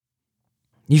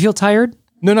You feel tired?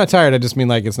 No, not tired. I just mean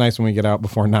like it's nice when we get out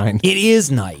before 9. It is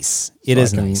nice. It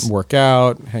is nice. Work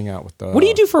out, hang out with the... What do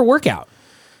you do for a workout?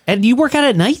 And you work out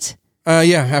at night?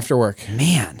 Yeah, after work.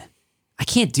 Man, I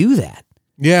can't do that.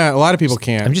 Yeah, a lot of people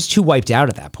can't. I'm just too wiped out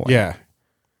at that point. Yeah.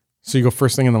 So you go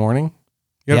first thing in the morning?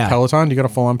 You got a Peloton? Do you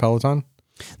got a full-on Peloton?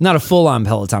 Not a full-on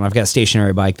Peloton. I've got a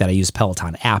stationary bike that I use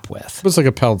Peloton app with. It's like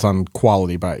a Peloton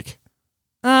quality bike.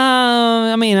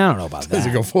 I mean, I don't know about that. Does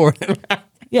it go forward and back?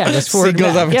 Yeah, it goes forward and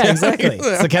goes back. up and Yeah, down. exactly.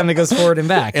 It's the kind that goes forward and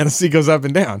back. And the seat goes up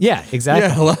and down. Yeah, exactly.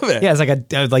 Yeah, I love it. Yeah, it's like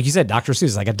like you said, Dr. Seuss.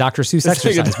 It's like a Dr. Seuss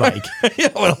exercise bike. Yeah,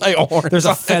 with like a horn. There's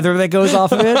a feather that goes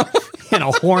off of it and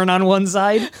a horn on one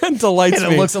side. It delights and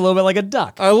me. it looks a little bit like a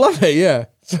duck. I love it, yeah.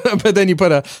 But then you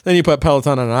put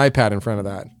Peloton on an iPad in front of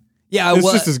that. Yeah, it's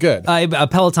just as good. A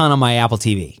Peloton on my Apple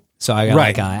TV. So I got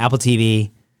like Apple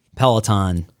TV,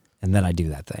 Peloton, and then I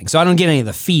do that thing. So I don't get any of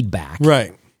the feedback.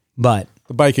 Right. But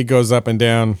the bike, it goes up and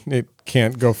down. It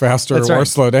can't go faster or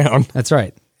slow down. That's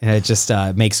right. It just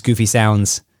makes goofy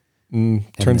sounds.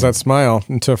 Turns that smile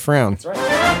into a frown. That's right.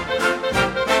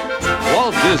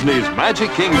 Walt Disney's Magic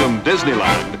Kingdom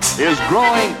Disneyland is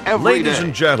growing every day. Ladies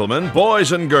and gentlemen,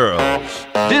 boys and girls.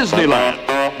 Disneyland,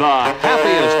 the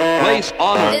happiest place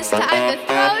on earth. It's time to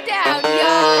throw down,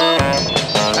 y'all.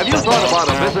 Have you thought about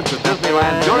a visit to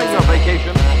Disneyland during your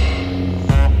vacation?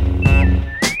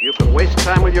 You can waste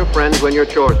time with your friends when your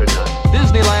chores are done.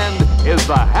 Disneyland is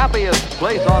the happiest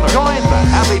place on earth. Join the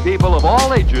happy people of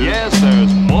all ages. Yes,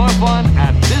 there's more fun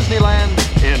at Disneyland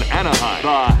in Anaheim.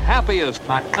 The happiest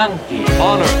on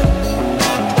earth.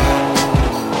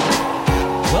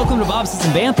 Welcome to Bobsleds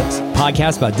and Banthas, a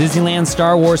podcast about Disneyland,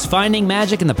 Star Wars, finding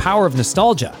magic, and the power of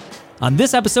nostalgia. On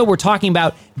this episode, we're talking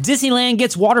about Disneyland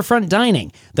gets waterfront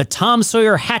dining, the Tom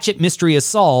Sawyer Hatchet mystery is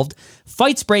solved,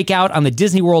 fights break out on the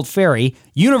Disney World Ferry,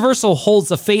 Universal holds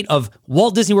the fate of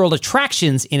Walt Disney World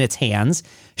attractions in its hands,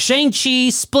 Shang-Chi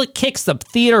split kicks the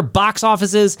theater box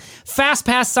offices, Fast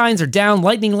Pass signs are down,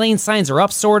 Lightning Lane signs are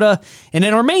up, sorta. And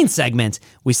in our main segment,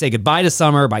 we say goodbye to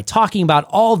summer by talking about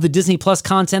all of the Disney Plus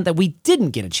content that we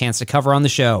didn't get a chance to cover on the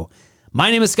show. My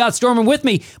name is Scott Storm, and with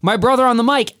me, my brother on the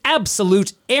mic,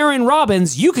 Absolute Aaron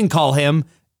Robbins. You can call him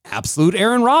Absolute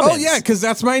Aaron Robbins. Oh, yeah, because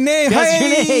that's my name. That's your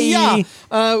name.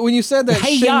 Yeah. When you said that...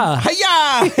 Hey-ya.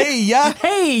 Hey-ya. Hey-ya.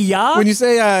 Hey-ya. When you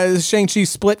say Shang-Chi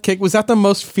split kick, was that the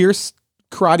most fierce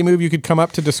karate move you could come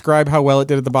up to describe how well it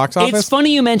did at the box office? It's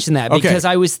funny you mentioned that because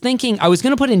I was thinking I was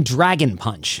going to put in Dragon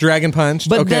Punch. Dragon Punch.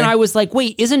 But then I was like,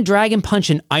 wait, isn't Dragon Punch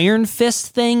an Iron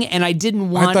Fist thing? And I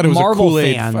didn't want it was Marvel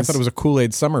a fans. I thought it was a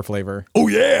Kool-Aid summer flavor. Oh,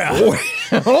 yeah.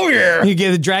 Oh, yeah. You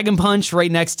get the Dragon Punch right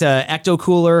next to Ecto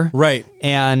Cooler. Right.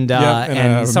 And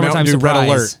and Summertime Mountain Dew Surprise. Red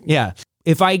Alert. Yeah.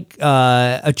 If I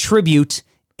attribute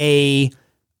a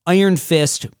Iron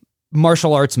Fist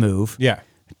martial arts move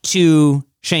to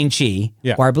Shang-Chi,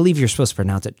 or I believe you're supposed to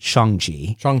pronounce it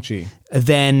Shang-Chi. Shang-Chi.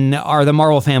 Then are the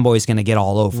Marvel fanboys going to get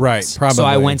all over us? Probably. So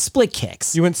I went split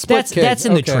kicks. You went split kicks. That's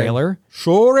in the trailer.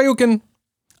 Shoryuken.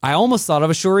 I almost thought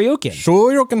of a Shoryuken.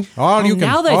 Shoryuken. Now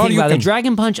that I think about it, the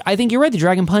Dragon Punch, I think you're right. The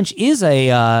Dragon Punch is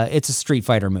it's a Street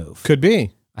Fighter move. Could be.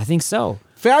 I think so.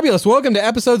 Fabulous. Welcome to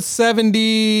episode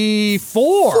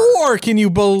 74. Can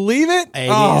you believe it? It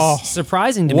is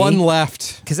surprising to me. One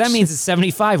left. Because that means it's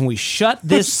 75 and we shut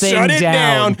this thing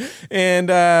down. And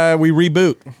we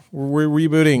reboot. We're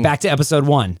rebooting. Back to episode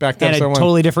 1. Back to episode 1. And a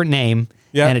totally different name.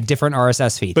 Yep. And a different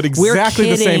RSS feed. But exactly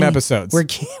the same episodes. We're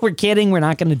kidding. We're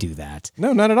not going to do that.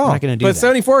 No, not at all. We're not going to do but that.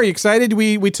 74, are you excited?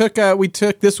 We took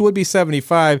this would be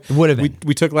 75. It would have been.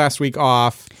 We took last week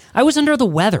off. I was under the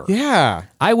weather. Yeah.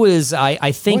 I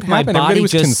think my body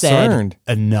just concerned.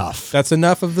 Said enough. That's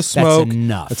enough of the smoke. That's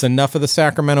enough. That's enough of the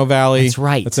Sacramento Valley. That's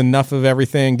right. That's enough of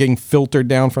everything getting filtered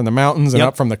down from the mountains and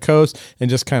up from the coast and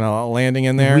just kind of landing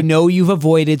in there. We know you've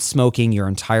avoided smoking your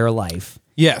entire life.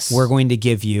 Yes. We're going to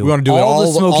give you we want to do all it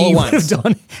the smoking you would once. have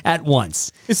done at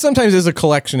once. It sometimes is a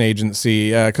collection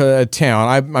agency, a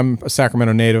town. I'm a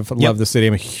Sacramento native. I love the city.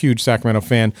 I'm a huge Sacramento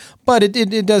fan. But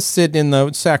it does sit in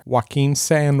the San Joaquin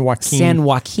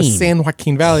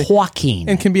Valley. Joaquin.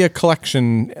 And can be a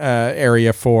collection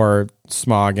area for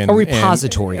smog and a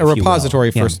repository, and a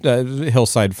repository for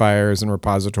hillside fires and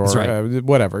repository,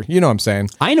 whatever. You know what I'm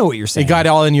saying? I know what you're saying. You got it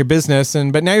all in your business,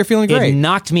 but now you're feeling great. It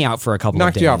knocked me out for a couple of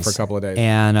days. Knocked you out for a couple of days.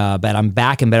 And but I'm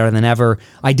back and better than ever.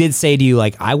 I did say to you,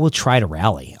 like, I will try to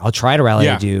rally. I'll try to rally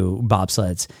to do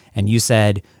bobsleds. And you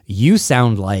said, you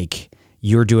sound like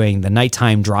you're doing the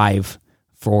nighttime drive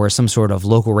for some sort of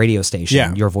local radio station.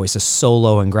 Yeah. Your voice is so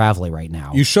low and gravelly right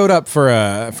now. You showed up for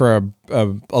a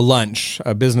lunch,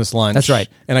 a business lunch. That's right.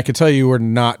 And I could tell you were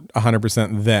not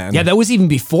 100% then. Yeah, that was even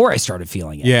before I started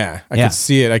feeling it. Yeah, I could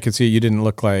see it. I could see it. You didn't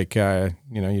look like you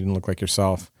didn't look like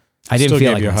yourself. I didn't Still feel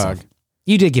gave like you a myself. hug.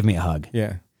 You did give me a hug.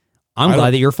 Yeah. I'm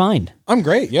glad that you're fine. I'm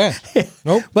great. Yeah.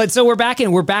 Nope. But so we're back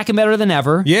and better than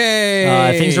ever.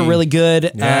 Yay. Things are really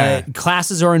good. Yeah.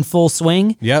 Classes are in full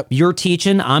swing. Yep. You're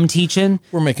teaching. I'm teaching.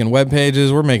 We're making web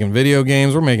pages. We're making video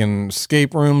games. We're making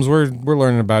escape rooms. We're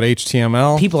learning about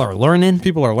HTML. People are learning.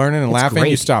 People are learning and laughing. great.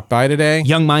 You stopped by today.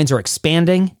 Young minds are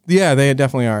expanding. Yeah, they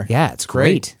definitely are. Yeah, it's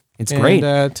great. It's and, great.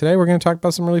 Today we're going to talk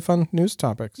about some really fun news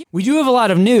topics. We do have a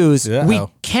lot of news. Uh-oh. We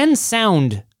can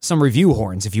sound some review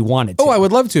horns if you wanted to. Oh, I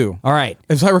would love to. All right.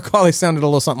 As I recall, they sounded a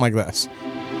little something like this.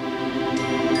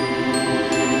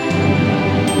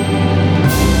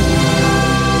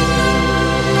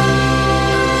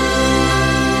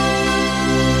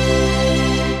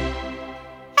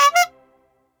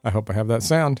 I hope I have that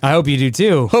sound. I hope you do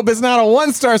too. Hope it's not a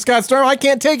 1-star, Scott Storm. I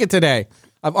can't take it today.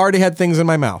 I've already had things in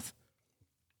my mouth.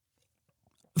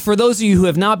 For those of you who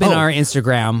have not been on our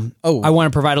Instagram, I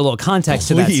want to provide a little context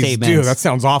to that statement. Dude, that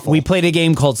sounds awful. We played a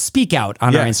game called Speak Out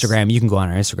on our Instagram. You can go on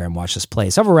our Instagram, watch us play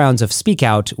several rounds of Speak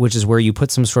Out, which is where you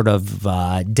put some sort of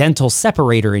dental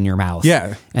separator in your mouth.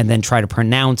 Yeah. And then try to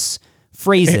pronounce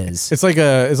phrases. It's like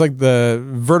the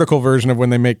vertical version of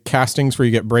when they make castings where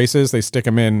you get braces. They stick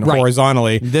them in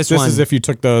horizontally. This one, is if you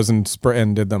took those and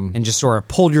did them. And just sort of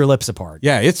pulled your lips apart.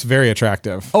 Yeah, it's very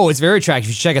attractive. Oh, it's very attractive.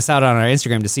 You should check us out on our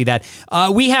Instagram to see that.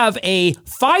 We have a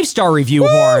 5-star review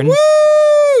horn.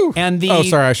 Woo! And oh,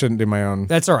 sorry, I shouldn't do my own.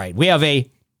 That's all right. We have a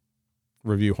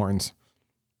review horns.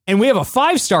 And we have a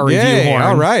 5-star review horn.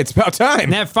 All right, it's about time.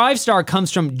 And that 5-star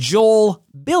comes from Joel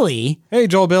Billy. Hey,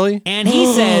 Joel Billy. And he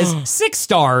says 6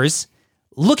 stars.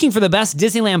 Looking for the best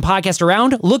Disneyland podcast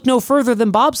around? Look no further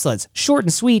than Bobsleds. Short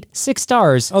and sweet, 6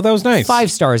 stars. Oh, that was nice.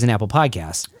 5 stars in Apple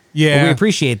Podcasts. Yeah. But we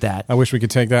appreciate that. I wish we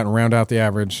could take that and round out the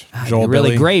average. Joel really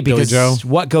Billy, great Billy because Joe.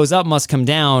 what goes up must come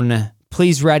down.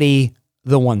 Please ready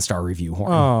the 1-star review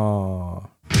horn. Oh.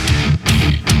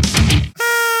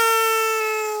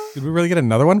 Did we really get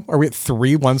another one? Are we at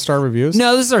 3 1-star reviews?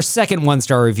 No, this is our second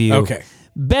 1-star review. Okay.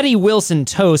 Betty Wilson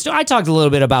Toast. I talked a little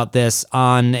bit about this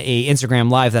on a Instagram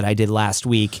live that I did last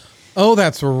week. Oh,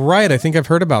 that's right. I think I've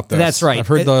heard about this. That's right. I've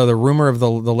heard the rumor of the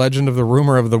legend of the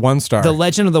rumor of the 1-star. The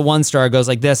legend of the 1-star goes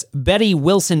like this. Betty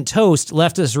Wilson Toast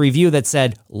left us a review that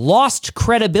said, lost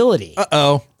credibility.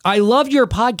 Uh-oh. I loved your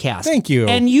podcast. Thank you.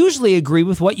 And usually agree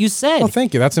with what you said. Oh,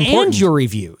 thank you. That's important. And your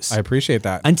reviews. I appreciate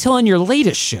that. Until on your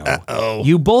latest show,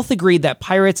 you both agreed that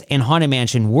Pirates and Haunted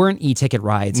Mansion weren't e-ticket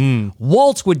rides.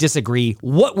 Walt would disagree.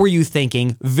 What were you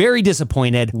thinking? Very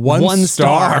disappointed. 1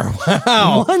 star.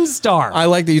 Wow. 1 star. I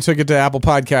like that you took it to Apple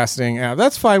Podcasting.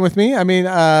 That's fine with me. I mean,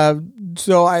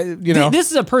 so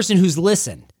This is a person who's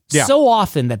listened so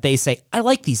often that they say, I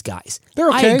like these guys. They're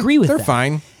okay. I agree with They're them.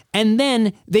 fine. And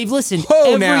then they've listened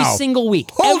single week.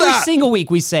 Hold every up. single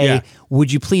week we say, would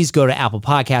you please go to Apple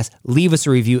Podcasts, leave us a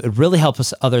review. It really helps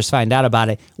us others find out about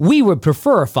it. We would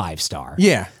prefer a 5-star.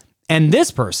 Yeah. And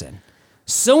this person,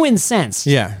 so incensed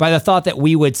by the thought that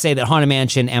we would say that Haunted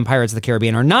Mansion and Pirates of the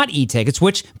Caribbean are not e-tickets,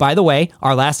 which, by the way,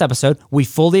 our last episode, we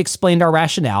fully explained our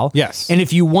rationale. Yes. And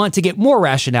if you want to get more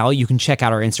rationale, you can check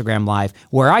out our Instagram Live,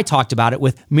 where I talked about it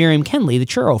with Miriam Kenley, the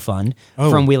Churro Fund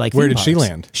from We Like Where Theme did she Parks.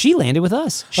 land? She landed with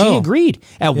us. She agreed.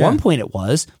 At one point it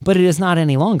was, but it is not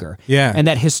any longer. Yeah. And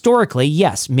that historically,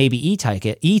 yes, maybe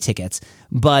e-tickets,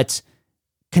 but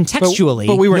contextually,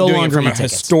 but we weren't no doing it longer from a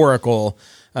e-tickets. historical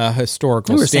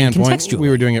standpoint. contextually. We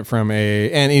were doing it from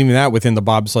and even that within the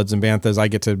Bobsleds and Banthas, I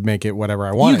get to make it whatever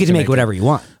I want. You get to make whatever you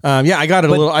want. I got a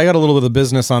little bit of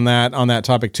business on that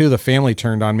topic too. The family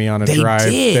turned on me on a drive.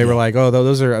 Did. They were like, "Oh,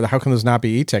 those are how can those not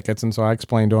be e-tickets?" And so I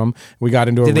explained to them. We got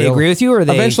into Did they agree with you, or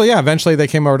they eventually they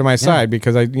came over to my side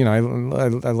because I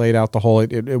laid out the whole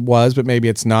it was, but maybe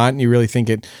it's not. And you really think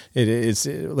it's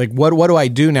like what do I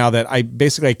do now that I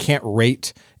can't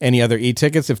rate any other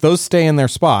e-tickets if those stay in their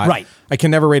spot? Right. I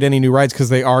can never rate any new rides because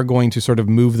they are going to sort of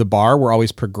move the bar. We're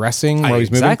always progressing. We're always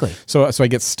exactly. moving. So I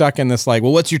get stuck in this like,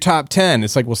 well, what's your top 10?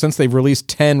 It's like, well, since they've released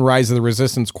 10 Rise of the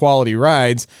Resistance quality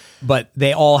rides, but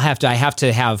they all have to. I have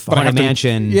to have Haunted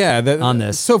Mansion. On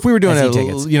this. So if we were doing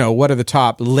e-tickets. what are the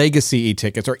top legacy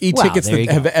e-tickets or e-tickets that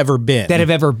have ever been? That have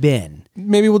ever been.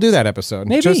 maybe we'll do that episode.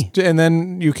 Maybe. And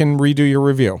then you can redo your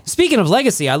review. Speaking of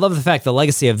legacy, I love the fact the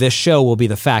legacy of this show will be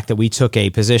the fact that we took a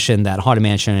position that Haunted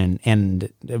Mansion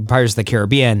and Pirates of the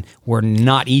Caribbean were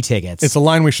not e-tickets. It's a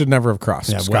line we should never have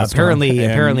crossed. Yeah, well, apparently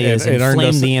it's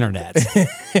inflamed the internet.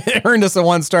 It earned us a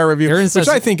 1-star review, which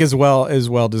I think is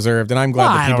well deserved, and I'm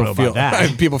glad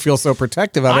that people feel so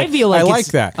protective of it. I feel like like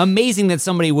it's that. Amazing that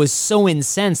somebody was so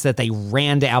incensed that they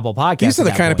ran to Apple Podcasts. These are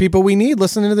the kind of people we need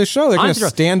listening to this show. They're going to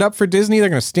stand up for Disney. They're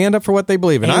going to stand up for what they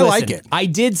believe, and I like it. I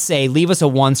did say leave us a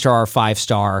 1-star or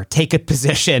 5-star, take a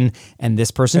position, and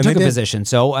this person took a position.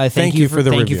 So thank you for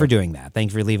doing that.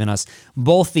 Thank you for leaving us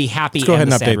both the happy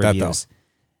and the sad reviews.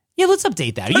 Yeah, let's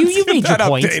update that. You made your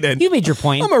point. You made your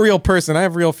point. I'm a real person. I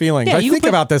have real feelings. I think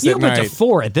about this at night. You can put to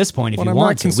 4 at this point if you want to. I'm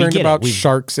not concerned about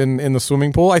sharks in the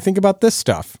swimming pool. I think about this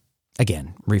stuff.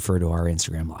 Again, refer to our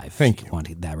Instagram Live. Thank you.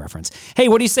 Want that reference. Hey,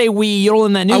 what do you say we yodel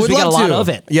in that news? We got a lot of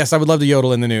it. Yes, I would love to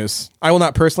yodel in the news. I will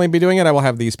not personally be doing it. I will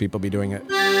have these people be doing it.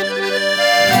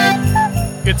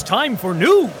 It's time for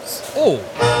news. Oh.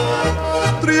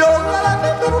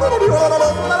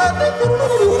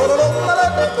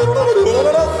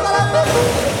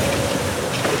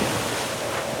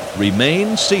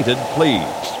 Remain seated, please.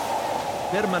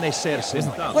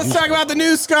 Let's talk about the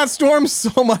news, Scott Storm.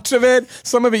 So much of it.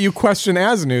 Some of it you question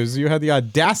as news. You had the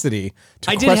audacity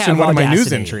to question one of my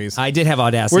news entries. I did have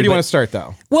audacity. Where do you want to start,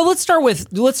 though? Well, let's start with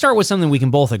something we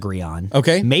can both agree on.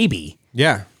 Okay. Maybe.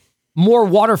 Yeah. More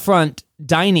waterfront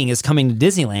dining is coming to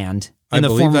Disneyland in the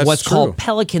form of what's called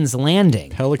Pelican's Landing.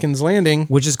 Pelican's Landing.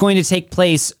 Which is going to take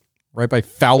place right by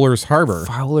Fowler's Harbor.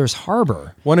 Fowler's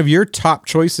Harbor. One of your top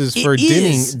choices for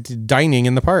dining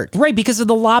in the park. Right, because of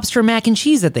the lobster mac and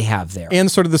cheese that they have there.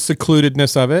 And sort of the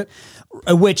secludedness of it.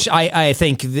 Which I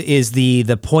think is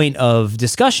the point of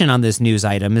discussion on this news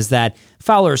item, is that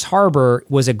Fowler's Harbor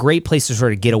was a great place to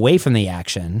sort of get away from the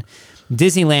action.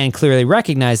 Disneyland clearly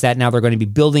recognized that. Now they're going to be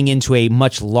building into a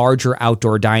much larger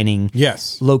outdoor dining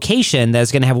location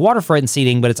that's going to have waterfront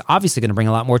seating, but it's obviously going to bring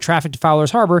a lot more traffic to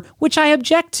Fowler's Harbor, which I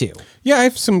object to. Yeah, I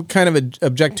have some kind of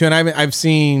object to, and I've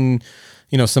seen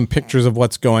some pictures of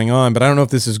what's going on, but I don't know if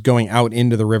this is going out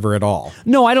into the river at all.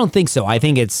 No, I don't think so. I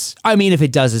think if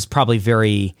it does, it's probably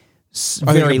very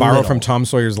borrow from Tom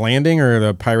Sawyer's Landing or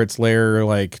the Pirate's Lair,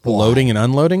 loading and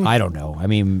unloading. I don't know. I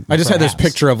mean, I just had this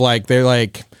picture of they're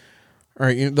like, all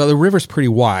right, the river's pretty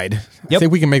wide. Yep. I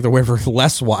think we can make the river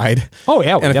less wide. Oh,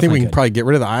 yeah. And I think we can probably get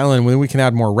rid of the island. We can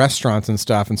add more restaurants and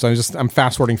stuff. And so I'm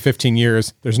fast forwarding 15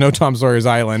 years. There's no Tom Sawyer's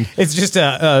Island. It's just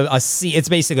a sea. It's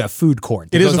basically a food court.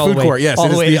 It is a food court, yes.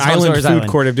 It is the island food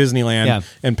court of Disneyland. Yeah.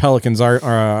 And Pelicans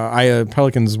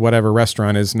Pelicans whatever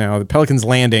restaurant is now. The Pelican's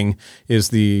Landing is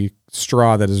the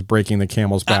straw that is breaking the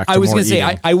camel's back. I was going to say,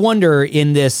 I wonder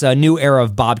in this new era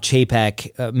of Bob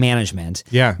Chapek management,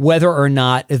 whether or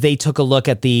not they took a look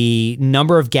at the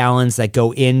number of gallons that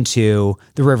go into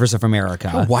the rivers of America.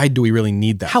 How wide do we really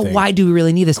need that? How wide do we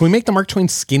really need this? Can we make the Mark Twain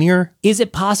skinnier? Is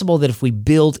it possible that if we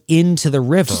build into the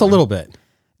river, just a little bit,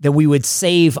 that we would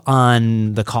save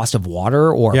on the cost of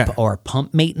water or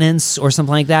pump maintenance or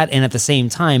something like that, and at the same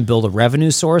time build a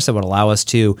revenue source that would allow us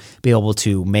to be able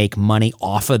to make money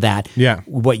off of that,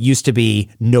 what used to be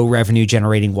no revenue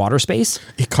generating water space?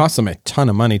 It costs them a ton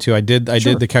of money too. I did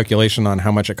the calculation on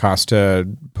how much it costs to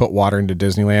put water into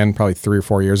Disneyland probably 3 or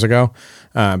 4 years ago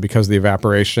because of the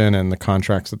evaporation and the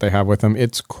contracts that they have with them.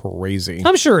 It's crazy.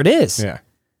 I'm sure it is. Yeah.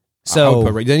 So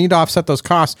they need to offset those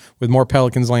costs with more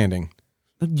Pelican's Landing.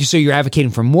 So you're advocating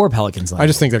for more Pelican's Landing? I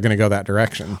just think they're going to go that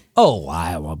direction. Oh,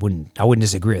 I wouldn't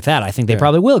disagree with that. I think they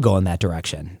probably will go in that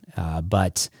direction.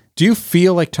 But do you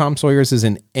feel like Tom Sawyer's is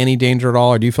in any danger at all,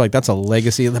 or do you feel like that's a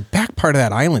legacy? The back part of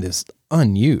that island is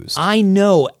unused. I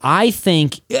know. I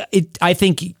think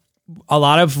a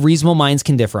lot of reasonable minds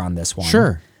can differ on this one.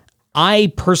 Sure.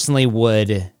 I personally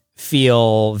would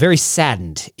feel very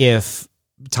saddened if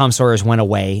Tom Sawyer's went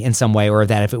away in some way, or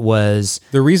that if it was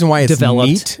the reason why it's developed,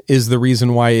 neat is the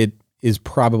reason why it is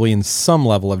probably in some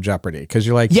level of jeopardy, because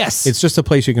you're like, yes, it's just a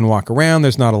place you can walk around.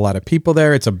 There's not a lot of people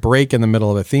there. It's a break in the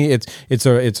middle of a theme.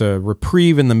 It's a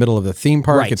reprieve in the middle of the theme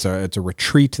park. Right. It's a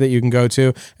retreat that you can go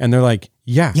to, and they're like,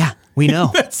 yeah, we know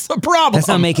that's the problem. That's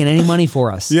not making any money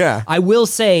for us. Yeah, I will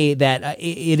say that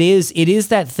it is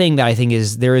that thing that I think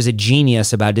there is a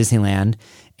genius about Disneyland.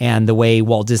 And the way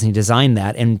Walt Disney designed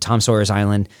that, and Tom Sawyer's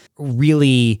Island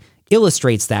really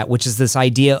illustrates that, which is this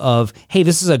idea of, hey,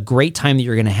 this is a great time that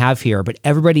you're going to have here, but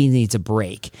everybody needs a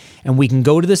break. And we can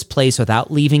go to this place without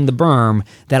leaving the berm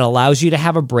that allows you to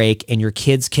have a break, and your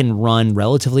kids can run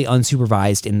relatively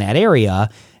unsupervised in that area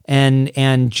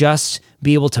and just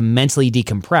be able to mentally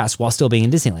decompress while still being in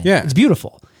Disneyland. Yeah. It's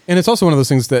beautiful. And it's also one of those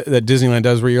things that Disneyland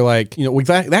does where you're like,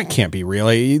 that can't be real.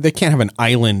 They can't have an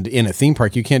island in a theme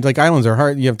park. You can't, like, islands are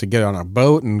hard. You have to get on a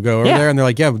boat and go over there. And they're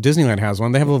like, yeah, Disneyland has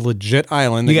one. They have a legit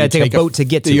island. You got to take a boat to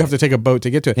get to it. You have to take a boat to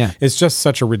get to it. Yeah. It's just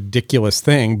such a ridiculous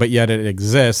thing, but yet it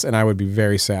exists. And I would be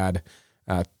very sad.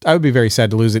 I would be very sad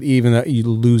to lose it, even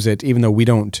though we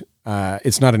don't,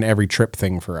 it's not an every trip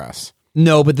thing for us.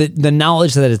 No, but the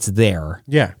knowledge that it's there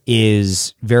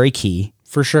is very key.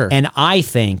 For sure. And I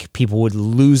think people would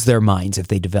lose their minds if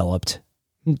they developed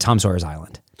Tom Sawyer's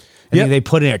Island. I think they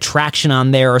put an attraction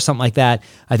on there or something like that.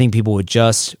 I think people would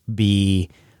just be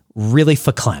really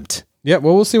verklempt. Yeah,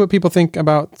 well, we'll see what people think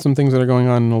about some things that are going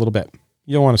on in a little bit.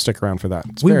 You'll want to stick around for that.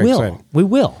 It's very exciting. We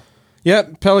will.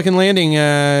 Yep, Pelican Landing.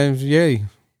 Yay.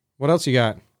 What else you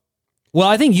got? Well,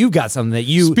 I think you've got something that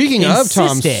you Speaking insisted. of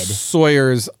Tom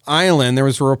Sawyer's Island, there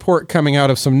was a report coming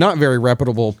out of some not very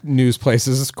reputable news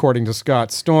places, according to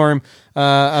Scott Storm,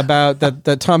 about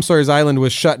that Tom Sawyer's Island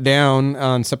was shut down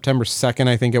on September 2nd,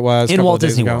 I think it was. In Walt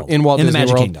Disney World. In Walt Disney the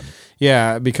Magic World. Kingdom.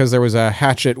 Yeah, because there was a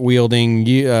hatchet-wielding,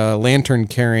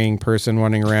 lantern-carrying person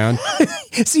running around.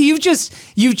 So you've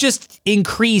just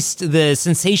increased the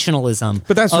sensationalism.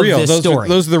 But that's of real. This story.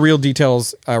 Those are the real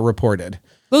details reported.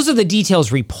 Those are the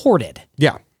details reported.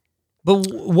 Yeah. But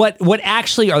what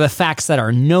actually are the facts that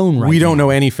are known right now? We don't know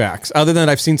any facts, other than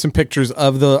I've seen some pictures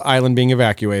of the island being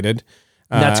evacuated.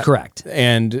 That's correct.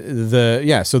 And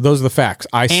so those are the facts.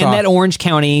 I saw. And that Orange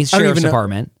County Sheriff's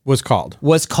Department was called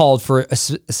for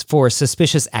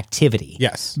suspicious activity.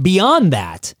 Yes. Beyond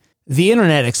that, the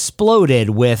internet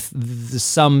exploded with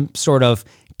some sort of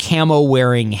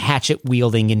camo-wearing,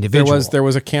 hatchet-wielding individual. There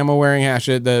was a camo-wearing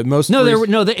hatchet. It's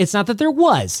not that there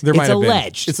was. There it's might have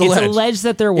alleged. Been. It's alleged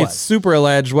that there was. It's super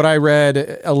alleged.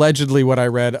 Allegedly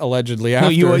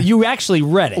after. No, you actually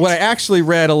read it. What I actually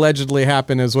read allegedly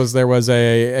happened there was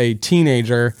a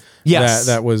teenager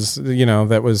that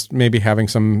was maybe having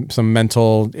some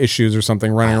mental issues or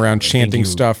something, running around chanting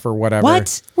stuff or whatever.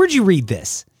 What? Where'd you read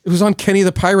this? It was on Kenny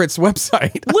the Pirate's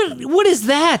website. What is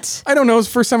that? I don't know. It's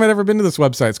the first time I'd ever been to this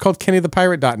website. It's called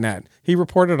kennythepirate.net. He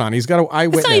reported on it. He's got an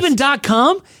eyewitness. It's not even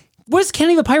 .com. What is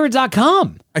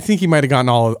kennythepirate.com? I think he might have gotten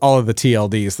all of the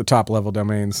TLDs, the top level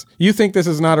domains. You think this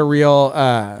is not a real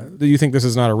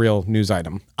news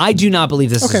item? I do not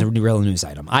believe this is a real news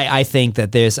item. I think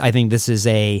this is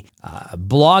a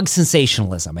blog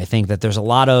sensationalism. I think that there's a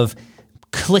lot of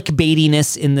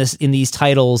clickbaitiness in these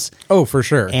titles. Oh, for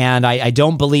sure. And I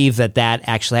don't believe that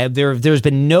actually there's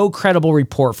been no credible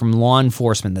report from law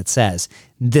enforcement that says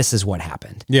this is what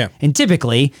happened. Yeah. And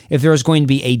typically, if there's going to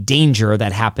be a danger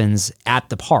that happens at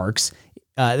the parks,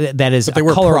 that is they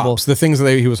were colorable. Props. The things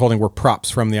that he was holding were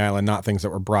props from the island, not things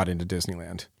that were brought into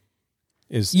Disneyland.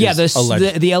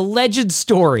 The alleged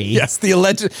story. Yes,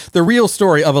 the real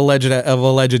story of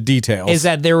alleged details is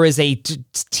that there was a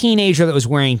teenager that was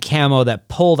wearing camo that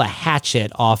pulled a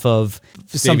hatchet off of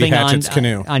something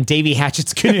on Davy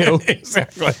Hatchet's canoe.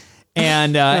 Exactly.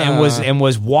 And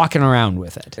was walking around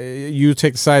with it. You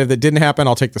take the side that didn't happen.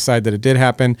 I'll take the side that it did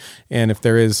happen. And if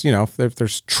there is, if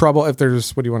there's trouble, what do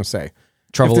you want to say?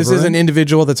 Trouble. If this is an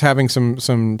individual that's having some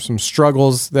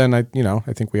struggles, then I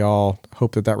think we all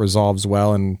hope that resolves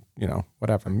well, and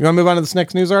whatever. You want to move on to this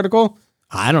next news article?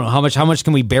 I don't know how much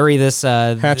can we bury this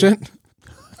hatchet.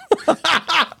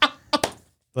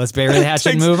 Let's bury the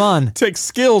hatchet and move on. Takes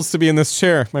skills to be in this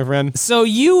chair, my friend. So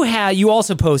you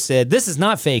also posted. This is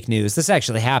not fake news. This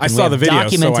actually happened. I saw the video.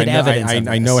 Documented evidence.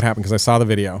 I know it happened because I saw the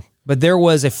video. But there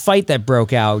was a fight that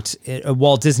broke out at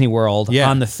Walt Disney World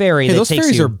on the ferry. Hey, those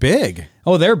ferries are big.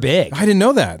 Oh, they're big. I didn't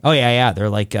know that. Oh, yeah. They're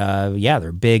like,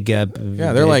 they're big.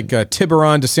 They're like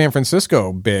Tiburon to San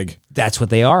Francisco big. That's what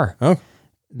they are. Oh.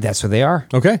 That's what they are.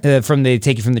 Okay. They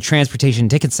take you from the Transportation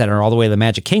Ticket Center all the way to the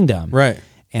Magic Kingdom. Right.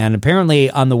 And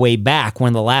apparently on the way back, one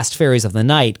of the last ferries of the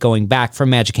night, going back from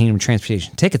Magic Kingdom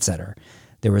Transportation Ticket Center,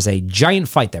 there was a giant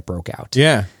fight that broke out.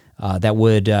 Yeah. That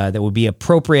would be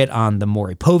appropriate on the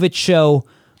Maury Povich show,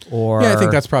 or I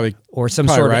think that's probably some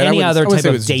probably sort of right. any other type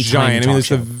of daytime giant. talk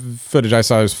show. The footage I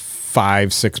saw was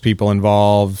 5-6 people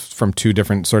involved from 2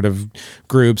 different sort of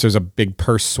groups. There's a big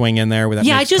purse swing in there with that.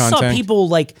 Yeah, I just saw people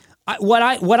like what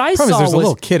I saw. There's was a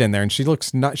little kid in there, and she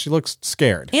looks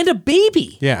scared, and a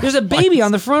baby. Yeah, there's a baby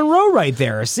on the front row right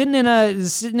there, sitting in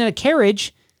a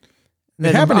carriage.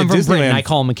 It happened at Disneyland. Britain. I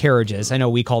call them carriages. I know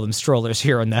we call them strollers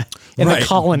here in the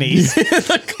colonies.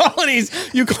 The colonies,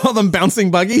 you call them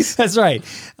bouncing buggies. That's right.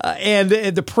 And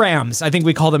the prams, I think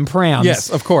we call them prams.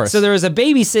 Yes, of course. So there was a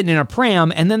baby sitting in a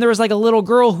pram, and then there was like a little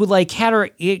girl who like had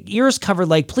her ears covered,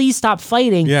 like, please stop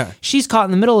fighting. Yeah. She's caught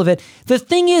in the middle of it. The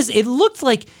thing is, it looked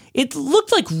like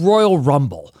Royal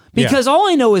Rumble. Because all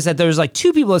I know is that there's like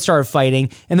two people that started fighting,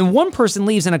 and then one person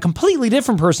leaves, and a completely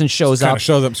different person shows up.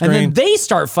 Shows up and screen. then they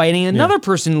start fighting, and another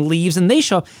person leaves, and they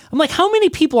show up. I'm like, how many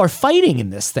people are fighting in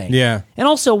this thing? Yeah. And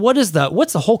also, what's the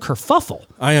whole kerfuffle?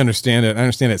 I understand it.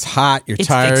 It's hot. You're It's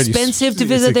tired. expensive to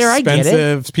visit there. I get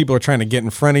it. People are trying to get in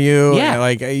front of you. Yeah.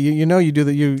 Like you do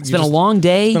that. It's been a long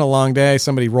day. It's been a long day.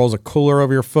 Somebody rolls a cooler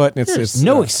over your foot, and it's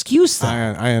no excuse though.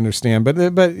 I understand, but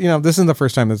this isn't the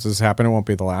first time this has happened. It won't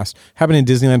be the last. Happened in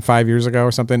Disneyland 5 years ago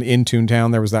or something in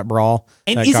Toontown. There was that brawl.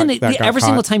 And isn't it every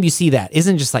single time you see that?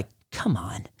 Isn't it just like, come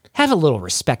on, have a little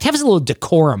respect, have a little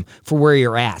decorum for where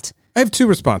you're at. I have two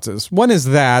responses. One is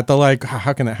that the like,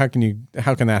 how can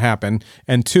that happen?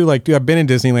 And two, like, dude, I've been in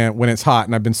Disneyland when it's hot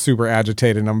and I've been super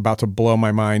agitated and I'm about to blow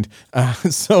my mind.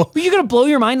 So But you're gonna blow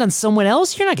your mind on someone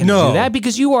else? You're not gonna do that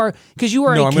because you are a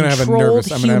controlled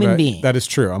human being. That is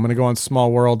true. I'm gonna go on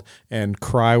Small World and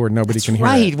cry where nobody can hear.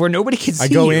 Right, it. where nobody can see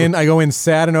I go in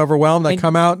sad and overwhelmed. I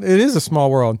come out. It is a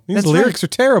small world. These lyrics are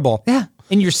terrible. Yeah,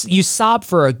 and you sob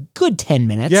for a good 10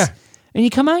 minutes. Yeah. And you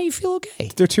come out, you feel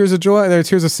okay. There are tears of joy. There are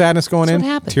tears of sadness going That's in.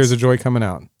 what happens. Tears of joy coming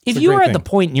out. If you are at the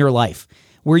point in your life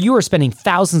where you are spending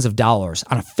thousands of dollars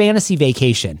on a fantasy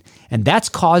vacation and that's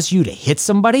caused you to hit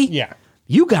somebody,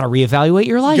 you got to reevaluate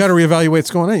your life. You got to reevaluate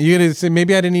what's going on. You got to say,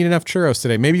 maybe I didn't eat enough churros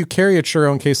today. Maybe you carry a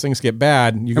churro in case things get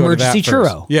bad. You go Emergency to that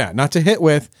first. churro. Yeah, not to hit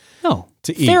with. No,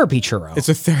 to eat. Therapy churro. It's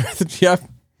a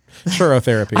churro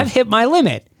therapy. I've hit my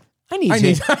limit. I need to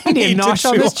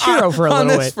nosh on this churro for a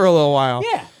little bit. For a little while.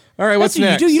 Yeah. All right, what's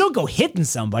next? You do. You don't go hitting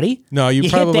somebody. No, you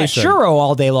probably hit that should. churro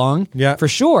all day long. Yeah, for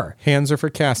sure. Hands are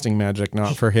for casting magic,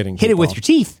 not for hitting. Hit it with your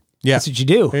teeth. Yeah, that's what you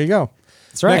do. There you go.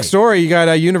 That's right. Next story, you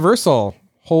got Universal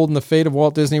holding the fate of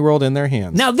Walt Disney World in their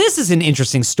hands. Now, this is an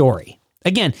interesting story.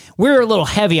 Again, we're a little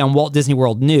heavy on Walt Disney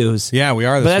World news. Yeah, we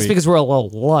are. But that's because we're a little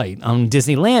light on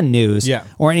Disneyland news. Yeah.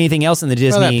 Or anything else in the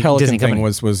Disney. That Pelican Disney thing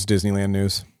was Disneyland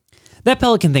news. That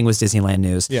Pelican thing was Disneyland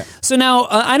news. Yeah. So now,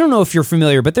 I don't know if you're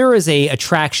familiar, but there is a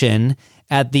attraction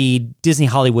at the Disney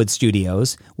Hollywood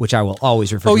Studios, which I will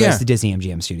always refer to as the Disney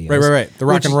MGM Studios. Right. The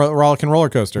Rock and Roller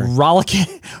Coaster.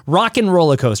 Rock and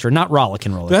Roller Coaster, not Rollick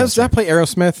and Roller Coaster. Does that play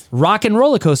Aerosmith? Rock and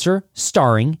Roller Coaster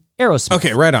starring Aerosmith.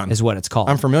 Okay, right on. Is what it's called.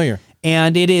 I'm familiar.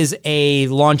 And it is a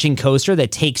launching coaster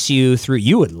that takes you through.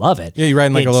 You would love it. Yeah, you ride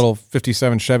in like a little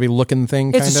 57 Chevy looking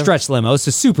thing. It's a stretch limo. It's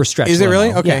a super stretch limo. Is it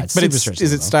really? Okay. Yeah, but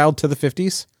is it styled to the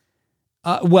 50s?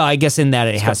 Well, I guess in that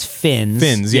it has fins.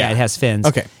 Fins, yeah. It has fins.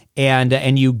 Okay.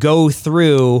 And you go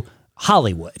through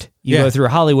Hollywood. You go through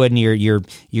Hollywood and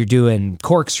you're doing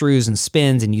corkscrews and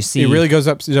spins and you see. It really goes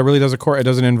up. It really does it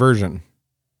does an inversion.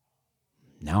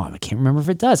 No, I can't remember if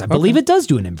it does. I believe it does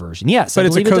do an inversion. Yes, but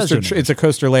it's a coaster. It's a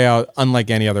coaster layout unlike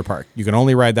any other park. You can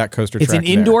only ride that coaster. It's track an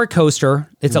indoor coaster.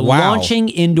 It's a launching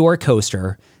indoor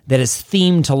coaster that is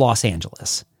themed to Los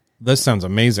Angeles. This sounds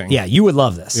amazing. Yeah, you would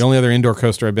love this. The only other indoor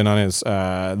coaster I've been on is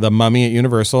the Mummy at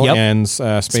Universal and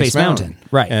Space Mountain.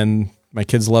 Right. And my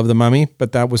kids love the Mummy,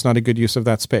 but that was not a good use of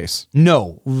that space.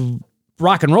 No.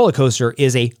 Rock and Roller Coaster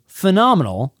is a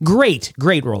phenomenal, great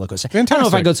roller coaster. Fantastic. I don't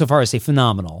know if I go so far as say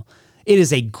phenomenal. It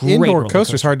is a great indoor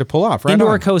coaster. Is hard to pull off, right?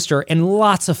 Indoor coaster and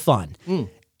lots of fun.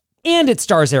 And it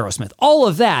stars Aerosmith. All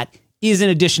of that is in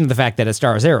addition to the fact that it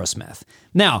stars Aerosmith.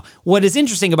 Now, what is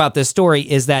interesting about this story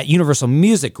is that Universal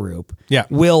Music Group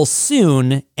will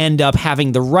soon end up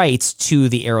having the rights to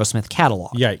the Aerosmith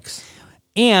catalog. Yikes.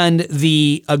 And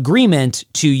the agreement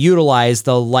to utilize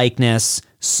the likeness,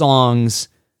 songs,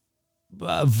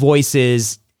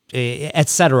 voices,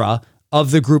 etc. of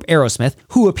the group Aerosmith,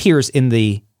 who appears in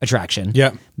the attraction.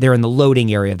 Yep. They're in the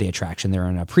loading area of the attraction. They're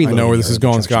in a preloading area. I know where this is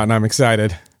going, Scott, and I'm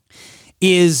excited.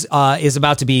 Is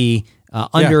about to be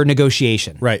under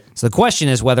negotiation. Right. So the question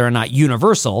is whether or not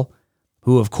Universal,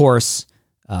 who of course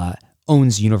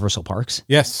owns Universal Parks.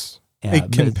 Yes. A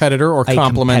competitor or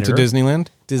complement to Disneyland.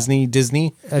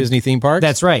 Disney theme parks.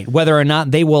 That's right. Whether or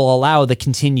not they will allow the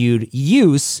continued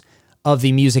use of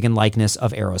the music and likeness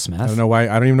of Aerosmith. I don't know why.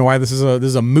 I don't even know why this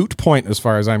is a moot point as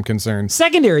far as I'm concerned.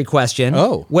 Secondary question.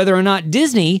 Whether or not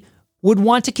Disney would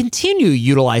want to continue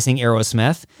utilizing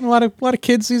Aerosmith. A lot of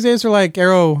kids these days are like,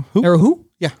 Aero who? Aero who?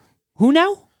 Yeah. Who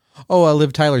now?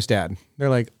 Liv Tyler's dad.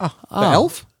 They're like, the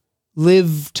elf?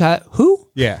 Who?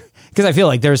 Yeah. Because I feel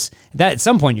like there's that at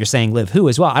some point you're saying Liv who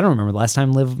as well. I don't remember the last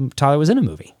time Liv Tyler was in a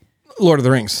movie. Lord of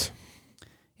the Rings.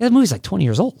 Yeah, that movie's like 20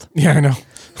 years old. Yeah, I know.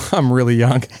 I'm really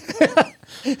young.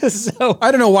 So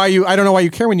I don't know why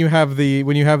you care when you have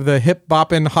the hip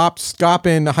bopping hop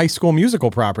stopping High School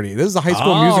Musical property. This is a High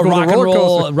School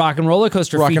Musical rock and roller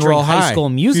coaster featuring High School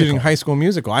Musical. Featuring High School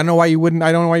Musical. I don't know why you wouldn't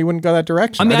go that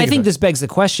direction. I mean, I think this begs the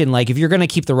question, like if you're going to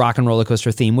keep the rock and roller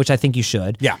coaster theme, which I think you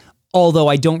should. Yeah. Although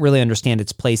I don't really understand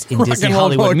its place in Disney Rock and Roll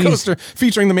Hollywood roller music. coaster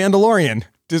featuring the Mandalorian.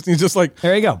 Disney's just like,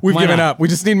 There you go. We've Why given not? up. We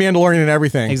just need Mandalorian and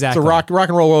everything. Exactly. It's a rock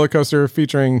and roll roller coaster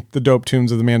featuring the dope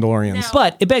tunes of the Mandalorians.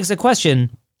 But it begs the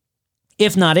question,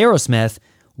 if not Aerosmith,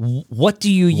 what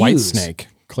do you use? Whitesnake,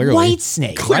 clearly.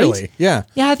 Whitesnake, Clearly, right? yeah.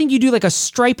 Yeah, I think you do like a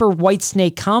Striper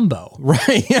Whitesnake combo.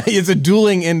 Right. Yeah, it's a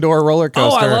dueling indoor roller Oh,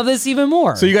 coaster. I love this even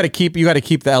more. So you got to keep the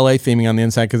LA theming on the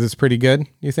inside because it's pretty good.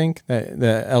 You think that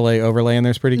the LA overlay in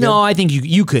there is pretty good? No, I think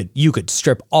you could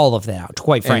strip all of that out,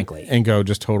 quite frankly. and go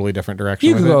just totally different direction.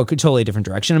 You with could go it. a totally different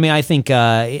direction. I mean, I think,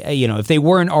 if they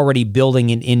weren't already building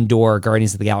an indoor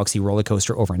Guardians of the Galaxy roller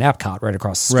coaster over in Epcot right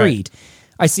across the street,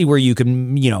 I see where you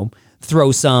can,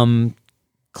 throw some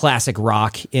classic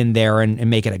rock in there and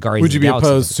make it a Guardians Would you of be the Galaxy.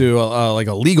 opposed to like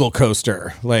a legal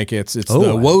coaster? Like it's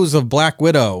the woes of Black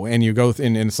Widow, and you go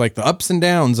and it's like the ups and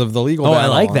downs of the legal. Oh, I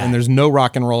battle, like that. And there's no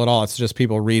rock and roll at all. It's just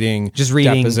people reading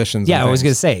depositions. Yeah, and I was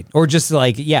going to things. say, or just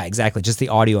like, yeah, exactly, just the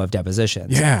audio of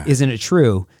depositions. Yeah. Isn't it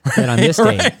true that on this day,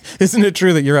 Right. Isn't it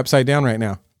true that you're upside down right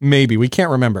now? Maybe we can't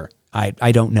remember.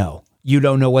 I don't know. You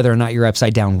don't know whether or not you're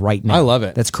upside down right now. I love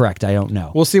it. That's correct. I don't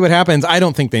know. We'll see what happens. I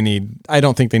don't think they need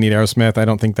Aerosmith. I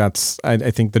don't think that's, I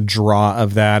think the draw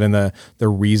of that and the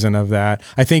reason of that.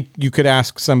 I think you could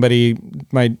ask somebody,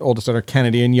 my oldest daughter,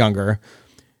 Kennedy, and younger,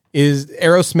 is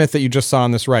Aerosmith that you just saw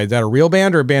on this ride, is that a real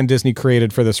band or a band Disney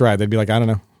created for this ride? They'd be like, I don't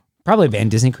know. Probably a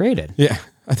band Disney created. Yeah.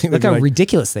 I think Look they'd how be like,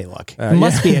 ridiculous they look. It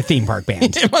must be a theme park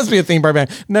band. it must be a theme park band.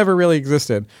 Never really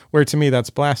existed. Where to me, that's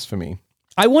blasphemy.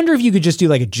 I wonder if you could just do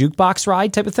like a jukebox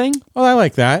ride type of thing, Oh, I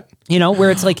like that.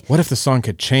 where it's like, What if the song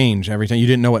could change every time? You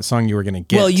didn't know what song you were going to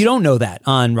get. well, you don't know that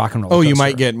on Rock and Roll. Oh, you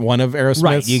might get one of Aerosmith's.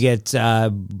 Right, you get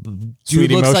Sweet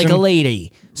Dude Looks Like a Emotion?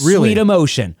 Lady, Really? Sweet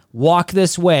Emotion, Walk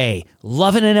This Way,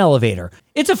 Love in an Elevator.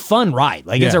 It's a fun ride.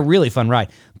 Like it's Yeah. a really fun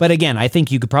ride. But again, I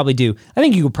think you could probably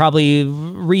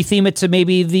retheme it to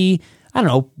maybe the, I don't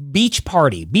know, beach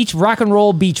rock and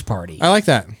roll beach party, I like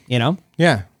that.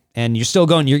 Yeah. And you're still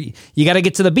going, you got to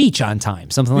get to the beach on time,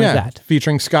 something like that.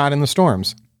 Featuring Scott in the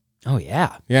Storms. Oh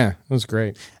yeah. Yeah, it was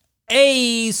great.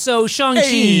 Hey, so Shang-Chi.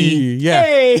 Hey,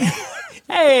 yeah.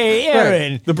 Hey,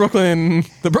 Aaron. Right. The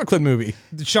Brooklyn movie.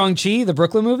 Shang-Chi, the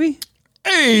Brooklyn movie?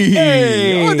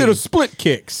 Hey, I did a split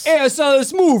kicks. Hey, I saw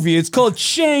this movie. It's called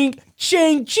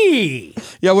Shang-Chi.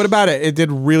 Yeah, what about it? It did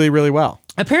really, really well.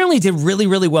 Apparently did really,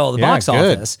 really well at the Yeah, box good.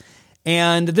 office.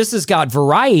 And this has got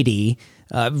Variety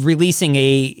releasing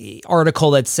a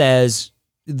article that says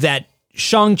that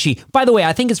Shang-Chi, by the way,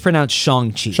 I think it's pronounced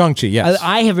Shang-Chi. Shang-Chi, yes.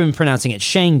 I have been pronouncing it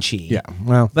Shang-Chi. Yeah,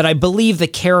 well. But I believe the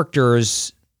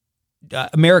character's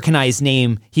Americanized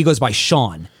name, he goes by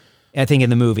Sean, I think, in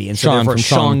the movie. And so Sean therefore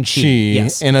from Shang-Chi.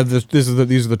 Yes. And these are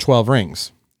the 12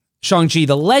 rings. Shang-Chi,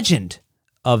 the legend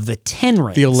of the 10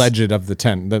 rings. The alleged of the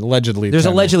 10. The allegedly There's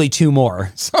 10 allegedly two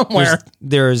more. Somewhere.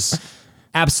 There's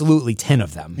absolutely 10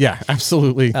 of them. Yeah,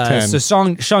 absolutely 10. So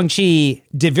Shang-Chi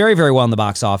did very, very well in the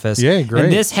box office. Yeah, great.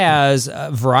 And this has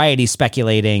Variety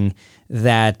speculating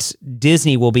that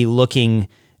Disney will be looking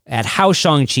at how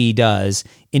Shang-Chi does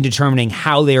in determining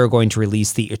how they are going to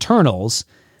release the Eternals,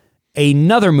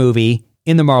 another movie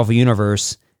in the Marvel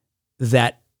Universe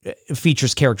that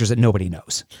features characters that nobody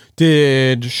knows.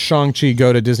 Did Shang-Chi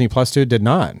go to Disney Plus too? Did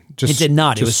not. It did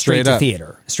not. It was straight to up.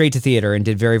 theater. Straight to theater and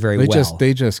did very, very They well.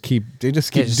 just keep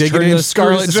just digging turn in those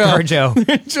Scarlet screws to Joe.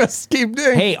 ScarJo. Just keep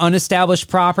digging. Hey, unestablished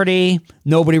property.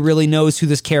 Nobody really knows who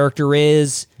this character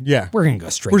is. Yeah. We're going to go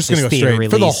straight We're just to going to go theater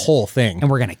straight for the release, whole thing. and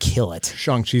we're going to kill it.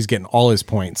 Shang-Chi's getting all his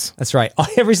points. That's right.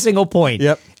 Every single point.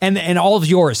 Yep. And all of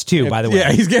yours too, by the way.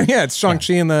 Yeah, he's getting it's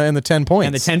Shang-Chi and the 10 points.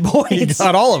 And the 10 points. He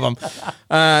got all of them.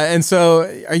 And so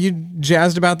are you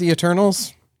jazzed about the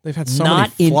Eternals? They've had so Not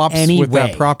many in flops any with way.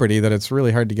 that property that it's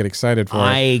really hard to get excited for.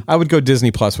 I would go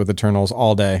Disney Plus with Eternals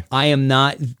all day. I am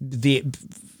not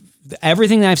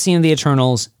everything that I've seen in the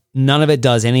Eternals, none of it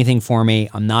does anything for me.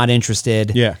 I'm not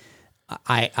interested. Yeah.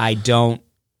 I don't.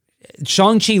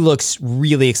 Shang-Chi looks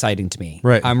really exciting to me.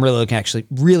 Right. I'm really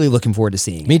looking forward to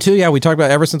seeing it. Me too. Yeah, we talked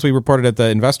about it ever since we reported at the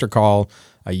investor call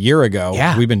a year ago.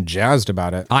 Yeah. We've been jazzed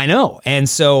about it. I know. And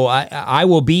so I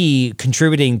will be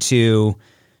contributing to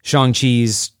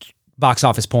Shang-Chi's box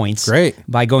office points. Great.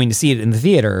 By going to see it in the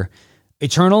theater.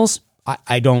 Eternals,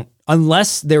 I don't,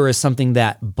 unless there is something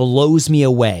that blows me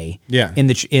away. Yeah. In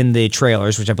the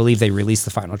trailers, which I believe they released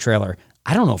the final trailer.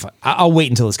 I don't know if I'll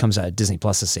wait until this comes out at Disney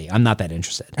Plus to see. I'm not that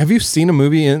interested. Have you seen a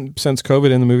movie since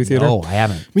COVID in the movie theater? No, I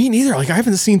haven't. Me neither. Like I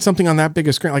haven't seen something on that big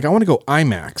a screen. Like I want to go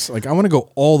IMAX. Like I want to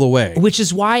go all the way. Which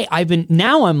is why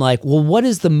now I'm like, well, what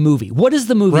is the movie? What is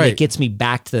the movie Right. that gets me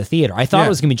back to the theater? I thought Yeah. it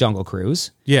was going to be Jungle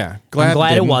Cruise. Yeah. I'm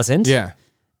glad it didn't. wasn't. Yeah.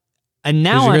 And Did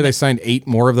now you hear they signed 8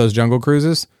 more of those Jungle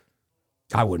Cruises?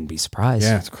 I wouldn't be surprised.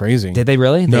 Yeah, it's crazy. Did they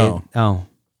really? No. Oh.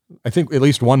 I think at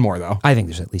least one more, though. I think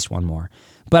there's at least one more.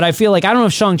 But I feel like, I don't know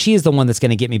if Shang-Chi is the one that's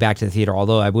going to get me back to the theater,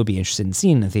 although I would be interested in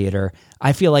seeing the theater.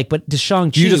 I feel like, but does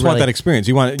Shang-Chi You just want really- that experience.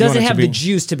 You want. Does you it want have to the be,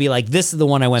 juice to be like, this is the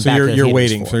one I went So back to the you're theaters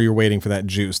waiting. for? So you're waiting for that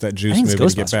juice. That juice think it's movie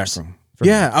to get back Ghostbusters from. for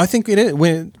Yeah, I think it is.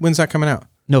 When's that coming out?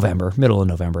 November, middle of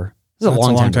November. This is That's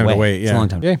a long time to wait. Yeah. It's a long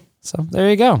time. Yeah. So there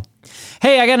you go.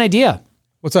 Hey, I got an idea.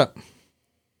 What's up?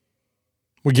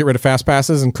 We get rid of fast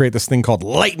passes and create this thing called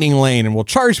Lightning Lane, and we'll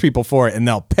charge people for it, and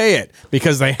they'll pay it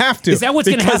because they have to. Is that what's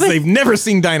gonna happen? Because they've never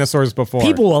seen dinosaurs before.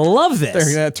 People will love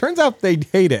this. It turns out they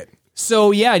hate it. So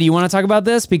yeah, do you want to talk about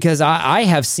this? Because I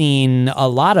have seen a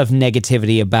lot of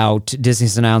negativity about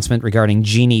Disney's announcement regarding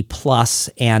Genie Plus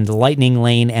and Lightning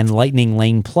Lane and Lightning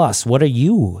Lane Plus. What are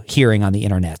you hearing on the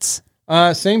internets?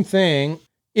 Same thing.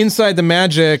 Inside the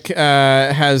Magic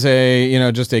has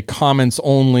just a comments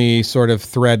only sort of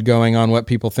thread going on what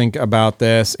people think about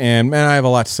this, and man, I have a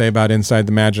lot to say about Inside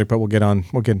the Magic, but we'll get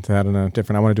into that in a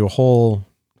different. I want to do a whole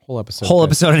episode. Whole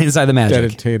episode on Inside the Magic.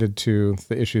 Dedicated to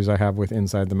the issues I have with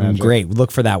Inside the Magic. Great.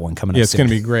 Look for that one coming up. Yeah, it's going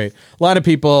to be great. A lot of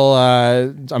people,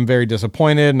 I'm very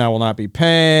disappointed, and I will not be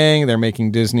paying. They're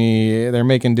making Disney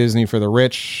for the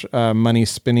rich, money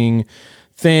spinning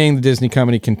thing. The Disney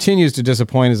company continues to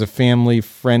disappoint as a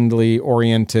family-friendly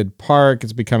oriented park.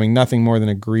 It's becoming nothing more than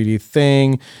a greedy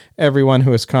thing. Everyone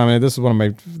who has commented, this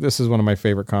is one of my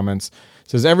favorite comments. It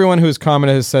says everyone who has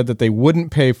commented has said that they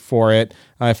wouldn't pay for it.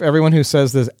 If everyone who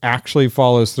says this actually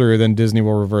follows through, then Disney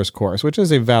will reverse course, which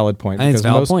is a valid point. I think it's a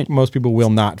valid point. Most people will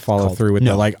not follow through with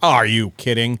the are you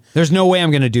kidding? There's no way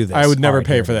I'm going to do this. I would never All right,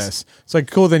 pay here for it is. this. It's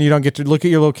like, cool, then you don't get to look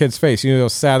at your little kid's face. You know how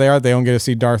sad they are. They don't get to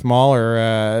see Darth Maul or,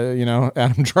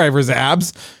 Adam Driver's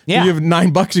abs. Yeah. You have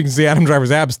 $9, you can see Adam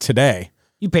Driver's abs today.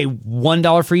 You pay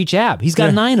 $1 for each ab. He's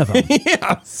got 9 of them.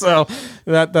 Yeah, so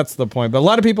that's the point. But a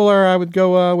lot of people I would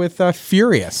go with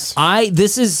furious.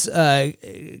 This is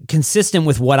consistent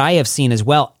with what I have seen as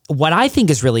well. What I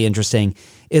think is really interesting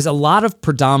is a lot of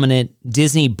predominant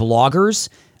Disney bloggers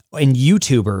and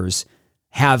YouTubers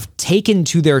have taken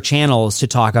to their channels to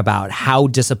talk about how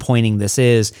disappointing this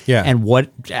is and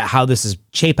how this is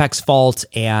Chapek's fault,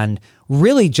 and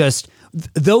really just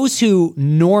those who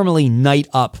normally night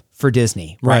up for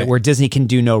Disney, right? Where Disney can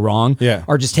do no wrong,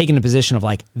 are just taking a position of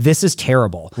like, this is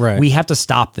terrible. Right. We have to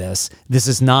stop this. This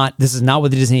is not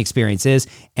what the Disney experience is,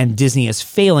 and Disney is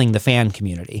failing the fan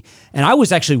community. And I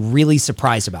was actually really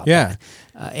surprised about that.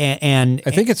 And I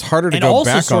think it's harder to and go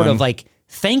also back sort on. of like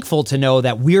thankful to know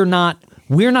that we're not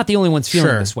the only ones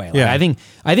feeling this way. Like,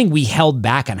 I think we held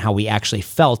back on how we actually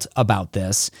felt about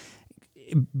this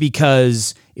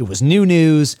because it was new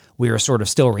news. We were sort of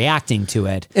still reacting to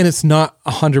it, and it's not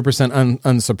 100%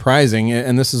 unsurprising.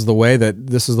 And this is the way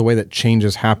that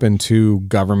changes happen to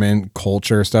government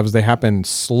culture stuff. Is they happen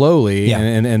slowly,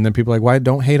 and then people are like, why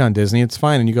don't hate on Disney? It's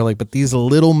fine. And you go like, but these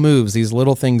little moves, these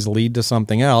little things lead to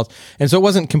something else. And so it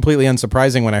wasn't completely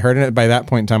unsurprising when I heard it. By that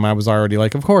point in time, I was already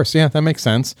like, of course, that makes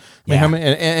sense. I mean, how many,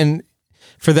 and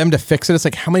for them to fix it, it's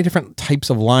like, how many different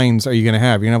types of lines are you going to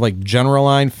have? You're going to have like general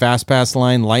line, fast pass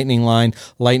line, lightning line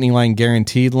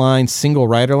guaranteed line, single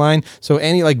rider line. So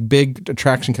any like big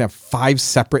attraction can have 5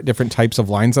 separate different types of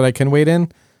lines that I can wait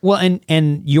in. Well,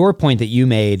 and your point that you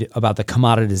made about the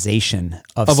commoditization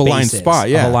of a line spot,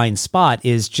 of a line spot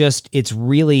is just, it's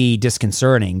really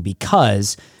disconcerting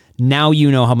because now you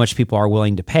know how much people are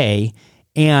willing to pay,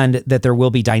 and that there will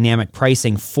be dynamic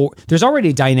pricing there's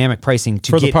already dynamic pricing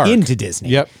to get into Disney.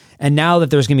 Yep. And now that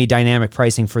there's going to be dynamic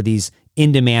pricing for these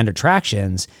in-demand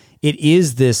attractions, it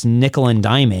is this nickel and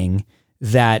diming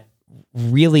that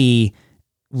really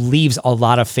leaves a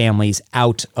lot of families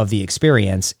out of the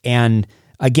experience. And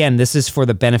again, this is for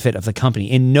the benefit of the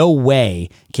company. In no way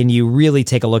can you really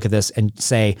take a look at this and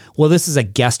say, well, this is a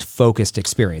guest-focused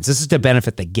experience. This is to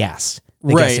benefit the guest.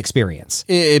 Guest experience.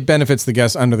 It benefits the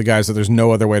guests under the guise that there's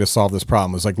no other way to solve this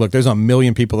problem. It's like, look, there's 1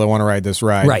 million people that want to ride this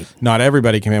ride. Right. Not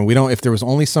everybody can. If there was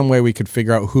only some way we could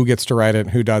figure out who gets to ride it and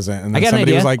who doesn't. And then I got an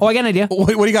idea. was like, I got an idea. What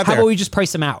do you got there? How about we just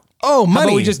price them out? Oh, money. How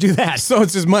about we just do that? So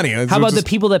it's just money. How about the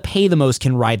people that pay the most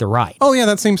can ride the ride? Oh, yeah,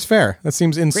 that seems fair. That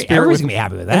seems in spirit. Everyone's going to be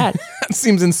happy with that. That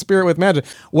seems in spirit with magic.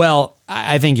 Well,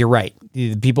 I think you're right.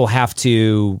 People have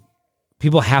to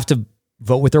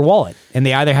vote with their wallet, and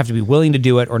they either have to be willing to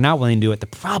do it or not willing to do it. The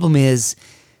problem is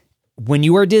when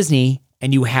you are Disney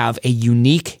and you have a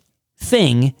unique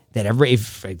thing that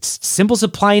if it's simple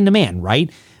supply and demand,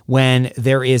 right? When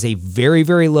there is a very,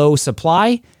 very low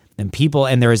supply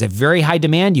And there is a very high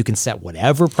demand. You can set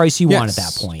whatever price you want at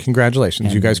that point.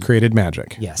 Congratulations. You guys created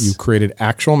magic. Yes. You created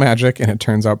actual magic, and it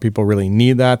turns out people really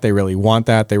need that. They really want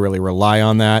that. They really rely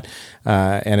on that.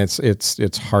 And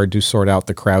it's hard to sort out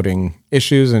the crowding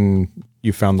issues, and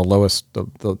you found the lowest,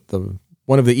 the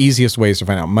one of the easiest ways to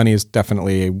find out. Money is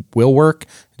definitely will work.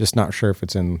 Just not sure if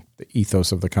it's in the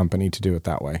ethos of the company to do it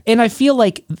that way. And I feel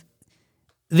like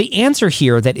the answer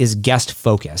here that is guest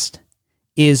focused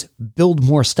is build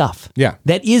more stuff. Yeah.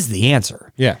 That is the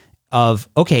answer. Yeah. Of,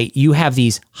 okay, you have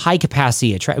these high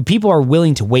capacity people are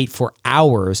willing to wait for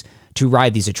hours to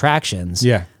ride these attractions.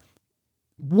 Yeah.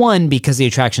 One, because the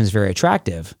attraction is very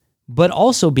attractive, but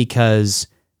also because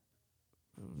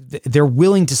they're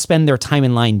willing to spend their time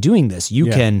in line doing this. You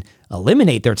can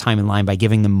eliminate their time in line by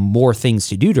giving them more things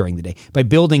to do during the day, by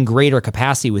building greater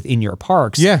capacity within your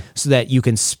parks so that you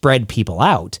can spread people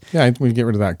out. Yeah, we get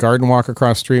rid of that garden walk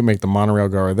across the street, make the monorail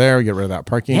go over there, get rid of that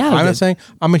parking. Yeah, I'm not saying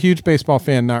I'm a huge baseball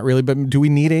fan, not really, but do we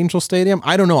need Angel Stadium?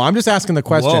 I don't know. I'm just asking the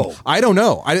question. Whoa. I don't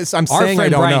know. I'm Our saying friend I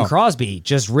don't Brian know. Crosby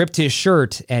just ripped his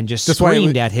shirt and just That's why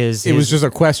screamed at his... It was just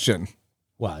a question.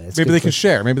 Well, that's Maybe good they for- can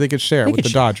share. Maybe they could share with could the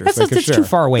sh- Dodgers. That's They could too share.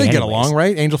 far away They get anyways. along,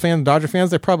 right? Angel fans and Dodger fans,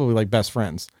 they're probably like best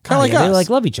friends. Kind of like They us.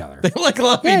 love each other. They love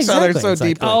Yeah, each other exactly. so It's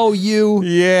like, deeply. oh, you.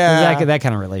 Yeah. That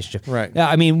kind of relationship. Right. Yeah,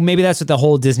 I mean, maybe that's what the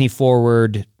whole Disney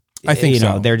Forward, I think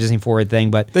so. their Disney Forward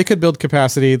thing, but They could build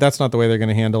capacity. That's not the way they're going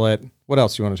to handle it. What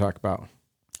else do you want to talk about?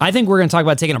 I think we're going to talk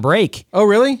about taking a break. Oh,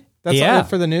 really? That's Yeah. all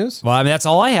for the news? Well, I mean, that's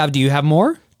all I have. Do you have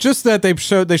more? Just that they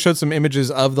showed some images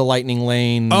of the Lightning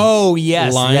Lane. Oh,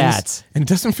 yes, lines, that. and it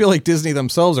doesn't feel like Disney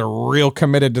themselves are real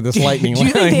committed to this Lightning Do Lane.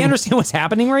 you think they understand what's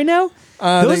happening right now?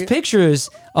 Those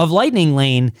pictures of Lightning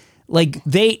Lane, like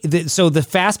so the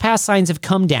Fast Pass signs have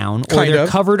come down, or Kind they're of.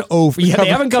 covered over. Yeah, they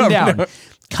haven't come covered down.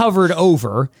 Covered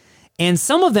over. And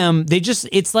some of them,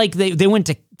 it's like they went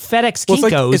to FedEx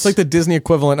Kinko's. It's like the Disney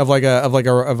equivalent of like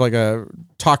a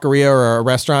taqueria or a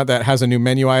restaurant that has a new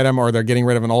menu item, or they're getting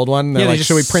rid of an old one. They're Yeah, they like, just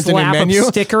should we print a new slap a menu?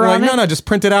 sticker They're on like, it? No, just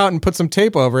print it out and put some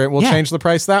tape over it. We'll Yeah. change the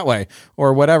price that way,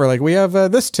 or whatever. Like we have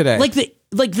this today. like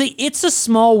the It's a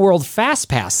Small World Fast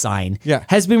Pass sign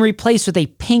has been replaced with a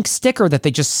pink sticker that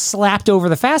they just slapped over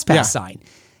the Fast Pass sign.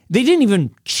 They didn't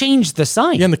even change the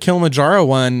sign. Yeah, and the Kilimanjaro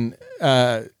one,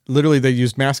 literally they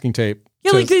used masking tape.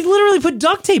 Yeah, like they literally put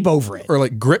duct tape over it. Or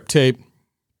like grip tape.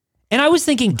 And I was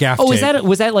thinking, Gaff was tape.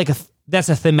 that like that's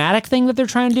a thematic thing that they're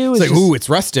trying to do? It's like, just- ooh, it's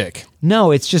rustic.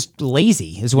 No, it's just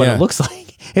lazy is what Yeah. it looks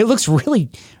like. It looks really,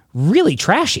 really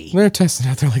trashy. They're testing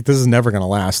out. They're like, this is never going to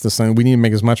last. This thing, we need to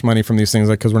make as much money from these things,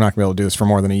 like, because we're not going to be able to do this for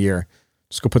more than a year.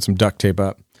 Just go put some duct tape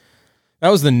up. That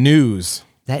was the news.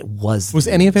 That was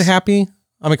any of it happy?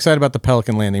 I'm excited about the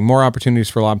Pelican landing. More opportunities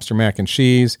for lobster mac and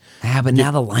cheese. But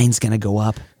now the line's going to go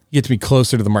up. You get to be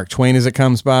closer to the Mark Twain as it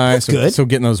comes by. That's good. So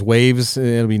getting those waves,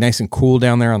 it'll be nice and cool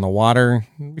down there on the water.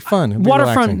 It'll be fun. It'll be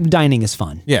Waterfront relaxing. dining is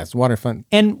fun. Yeah, it's waterfront.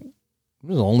 And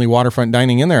There's only waterfront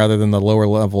dining in there other than the lower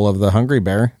level of the Hungry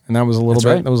Bear. And that was a little That's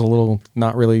right. that was a little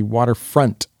not really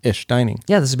waterfront-ish dining.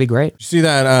 yeah, this would be great. You see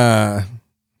that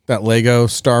that Lego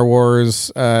Star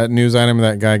Wars news item?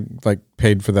 That guy like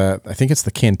paid for that. I think it's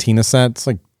the Cantina set. It's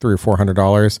like $300 or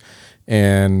 $400,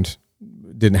 and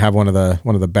didn't have one of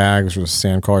the bags or a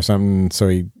sand call or something. So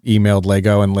he emailed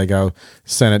Lego, and Lego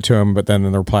sent it to him. But then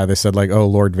in the reply, they said like, "Oh,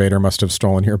 Lord Vader must have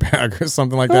stolen your bag" or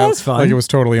something like that. That's fun. Like it was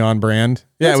totally on brand.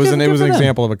 Yeah, That's it was good- an good for them.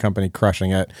 example of a company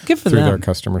crushing it Good for through them. their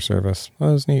customer service. That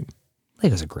was neat.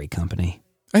 Lego's a great company.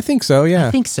 I think so. Yeah.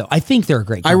 I think so. I think they're a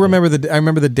great I company.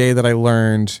 remember the day that I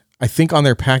learned, I think on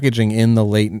their packaging in the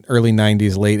early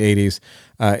 90s, late 80s,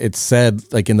 it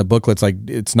said like in the booklets, like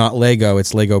it's not Lego,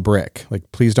 it's Lego brick. Like,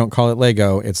 please don't call it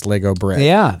Lego, it's Lego brick.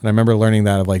 Yeah. And I remember learning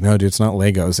that of like, no, dude, it's not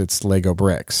Legos, it's Lego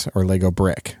bricks or Lego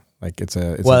brick. Like it's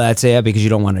That's it, because you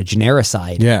don't want to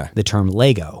genericide the term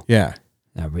Lego. yeah.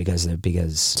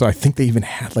 Because So I think they even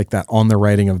had like that on the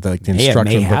writing of the, like, the May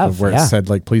instruction book have, of where yeah. it said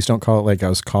like, please don't call it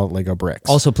Legos, call it Lego bricks.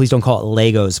 also, please don't call it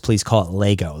Legos. Please call it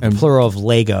Lego. The plural of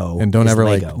Lego. and don't is ever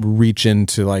Lego. like reach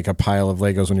into like a pile of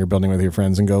Legos when you're building with your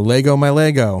friends and go, Lego, my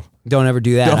Lego. Don't ever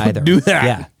do that Don't either. do that.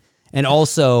 Yeah. And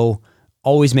also,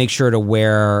 always make sure to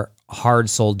wear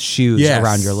hard-soled shoes Yes.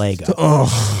 around your Lego.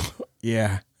 Oh,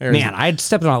 yeah. Man, I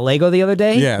stepped on a Lego the other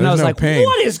day, Yeah, and I there's was no like, pain.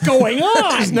 what is going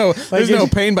on? there's no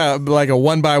pain by like a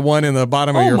 1x1 in the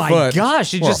bottom of Oh your my foot.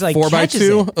 gosh, it Or just, a like, 4x2. catches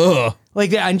it. Ugh.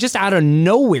 Like, and just out of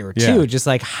nowhere, too. Yeah. Just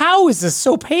like, how is this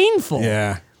so painful?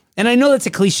 Yeah. And I know that's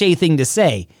a cliche thing to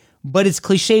say, but it's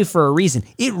cliche for a reason.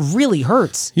 It really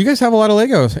hurts. You guys have a lot of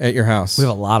Legos at your house. We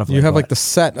have a lot of You Lego. have like the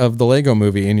set of the Lego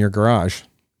movie in your garage.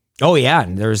 Oh yeah,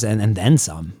 and then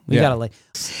some. We Yeah. gotta like.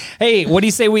 Hey, what do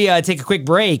you say we take a quick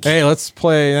break? Hey, let's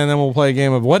play, and then we'll play a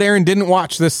game of what Aaron didn't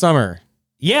watch this summer.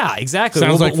 Yeah, exactly.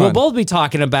 Sounds like fun. We'll both be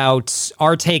talking about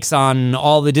our takes on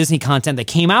all the Disney content that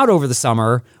came out over the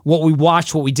summer, what we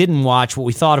watched, what we didn't watch, what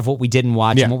we thought of what we didn't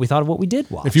watch, Yeah. and what we thought of what we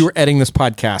did watch. If you were editing this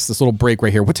podcast, this little break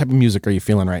right here, what type of music are you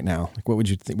feeling right now? Like, what would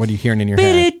you think? What are you hearing in your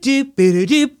head? Yes,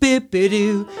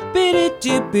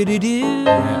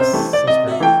 that's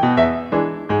great.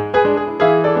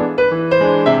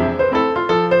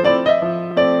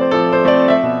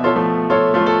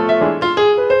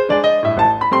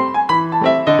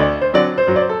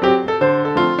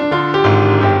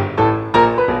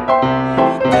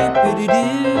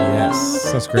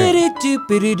 Yes, that's great.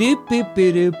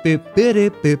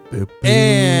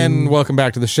 And welcome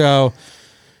back to the show.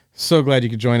 So glad you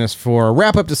could join us for a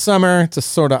wrap up to summer. It's a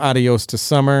sort of adios to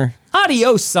summer.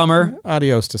 Adios, Summer.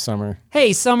 Adios to summer.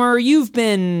 Hey, Summer, you've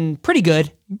been pretty good.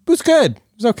 It was good. It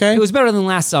was okay. It was better than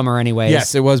last summer, anyways.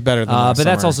 Yes, it was better than last but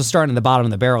that's summer. also starting at the bottom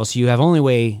of the barrel, so you have only one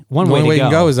way The to only way go. you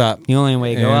can go is up. The only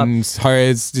way to go up. And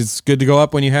it's good to go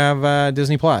up when you have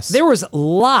Disney Plus. There was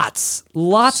lots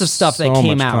of stuff that So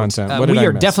came much out. content. What did We I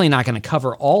are miss? definitely not going to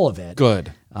cover all of it.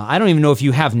 Good. I don't even know if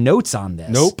you have notes on this.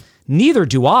 Nope. Neither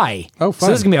do I. Oh, So fun.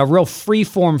 this is going to be a real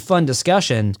free-form, fun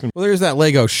discussion. Well, there's that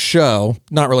Lego show,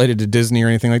 not related to Disney or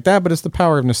anything like that, but it's the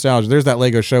power of nostalgia. There's that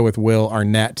Lego show with Will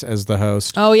Arnett as the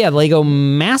host. Oh, yeah, Lego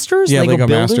Masters? Yeah, Lego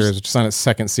Builders? Masters, which is on its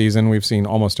second season. We've seen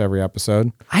almost every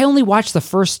episode. I only watched the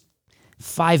first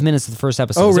 5 minutes of the first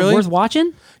episode. Oh, Is really? it worth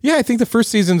watching? Yeah, I think the first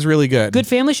season's really good. Good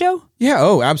family show? Yeah,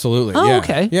 oh, absolutely. Oh, yeah.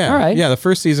 okay. Yeah. All right. Yeah, the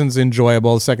first season's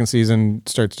enjoyable. The second season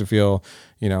starts to feel,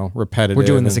 repetitive. We're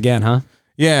doing this again, huh?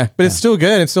 Yeah, but it's still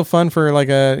good. It's still fun for like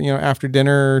a, after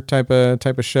dinner type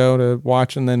of show to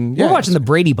watch, and then We're watching the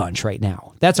Brady Bunch right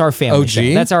now. That's our family OG?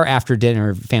 show. That's our after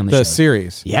dinner family show. the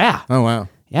series. Yeah. Oh wow.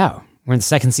 Yeah. We're in the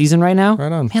second season right now.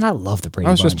 Right on. Man, I love the Brady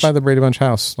I was Bunch. just by the Brady Bunch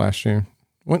house last year.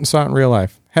 Went and saw it in real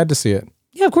life. Had to see it.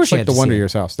 Yeah, of course It's you like had the to Wonder see it.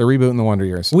 Years house. They're rebooting the Wonder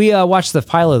Years. We watched the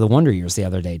pilot of the Wonder Years the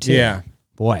other day too. Yeah.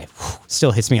 Boy,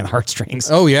 still hits me on the heartstrings.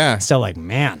 Oh yeah. Still like,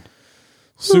 man.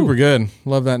 Super good.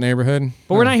 Love that neighborhood.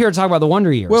 But we're not here to talk about the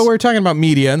Wonder Years. Well, we're talking about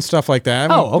media and stuff like that.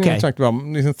 Oh, okay. We talked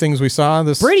about things we saw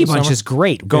this Brady this Bunch summer. is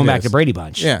great. Going It back is. to Brady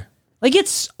Bunch. Yeah. Like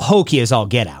it's hokey as all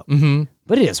get out. Mm-hmm.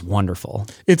 But it is wonderful.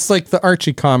 It's like the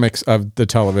Archie comics of the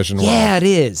television world. Yeah, it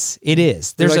is. It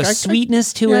is. There's Like, a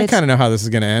sweetness to I it. kind of know how this is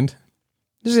going to end.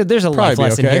 There's a life Probably be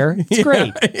lesson okay. here. It's Yeah,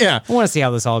 great. Yeah. I want to see how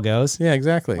this all goes. Yeah,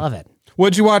 exactly. Love it.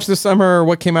 What'd you watch this summer? Or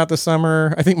what came out this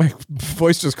summer? I think my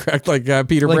voice just cracked like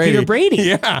Peter Like Brady. Peter Brady.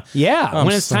 Yeah. Yeah.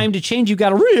 When it's time to change, you got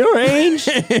to rearrange.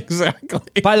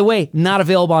 Exactly. By the way, not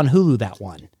available on Hulu, that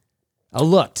one. I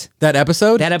looked. That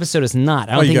episode? That episode is not.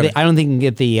 I Oh, don't you think gotta- I don't think you can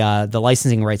get the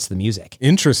licensing rights to the music.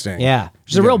 Interesting. Yeah.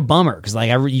 Which is a real bummer because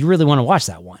you really want to watch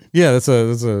that one. Yeah, that's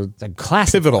a It's a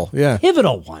classic. pivotal. Yeah.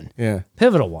 Pivotal one. Yeah.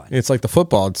 Pivotal one. It's like the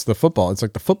football. It's the football. It's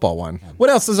like the football one. What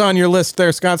else is on your list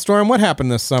there, Scott Storm? What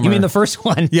happened this summer? You mean the first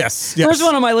one? Yes. First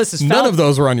one on my list is None of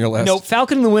those were on your list. No,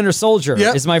 Falcon and the Winter Soldier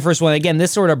Yep. is my first one. Again,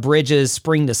 this sort of bridges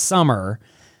spring to summer.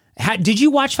 Did you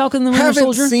watch Falcon and the Winter Haven't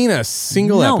Soldier? seen a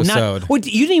single no, episode. Not. Wait,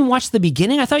 you didn't even watch the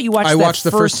beginning? I thought you watched. I that watched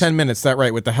the first 10 minutes. That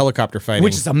right with the helicopter fighting,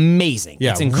 which is amazing.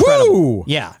 Yeah. It's incredible. Woo!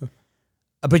 Yeah,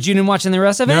 but you didn't watch the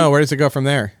rest of it. No, where does it go from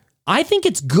there? I think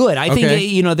it's good. I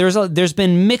Okay. think there's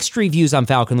been mixed reviews on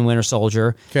Falcon and the Winter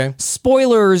Soldier. Okay.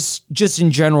 Spoilers, just in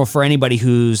general, for anybody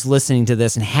who's listening to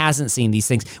this and hasn't seen these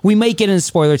things. We might get into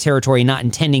spoiler territory, not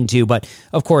intending to, but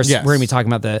of course Yes. we're going to be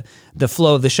talking about the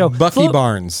flow of the show. Bucky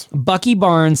Barnes. Bucky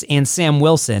Barnes and Sam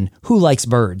Wilson, who likes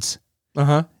birds.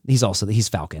 Uh-huh. He's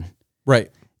Falcon.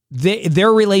 Right.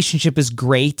 Their relationship is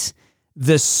great.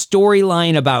 The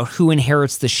storyline about who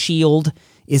inherits the shield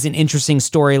is an interesting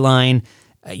storyline.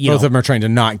 Both of them are trying to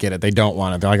not get it. They don't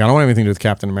want it. They're like, I don't want anything to do with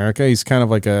Captain America. He's kind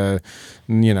of like a,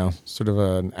 sort of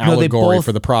an allegory both-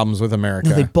 for the problems with America.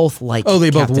 No, they both like. Oh, they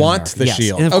both Captain want America. the Yes.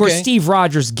 shield. And of course, Okay. Steve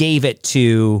Rogers gave it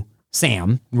to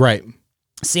Sam. Right.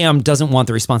 Sam doesn't want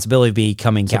the responsibility of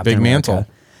becoming Captain big America.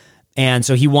 mantle. And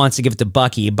so he wants to give it to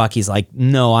Bucky. Bucky's like,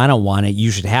 no, I don't want it. You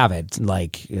should have it.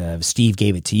 Like Steve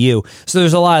gave it to you. So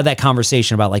there's a lot of that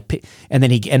conversation about and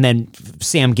then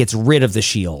Sam gets rid of the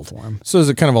shield for him. So is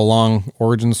it kind of a long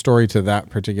origin story to that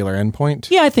particular endpoint?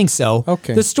 Yeah, I think so.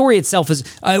 Okay. The story itself is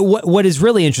what is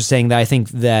really interesting that I think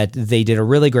that they did a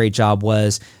really great job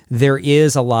was there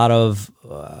is a lot of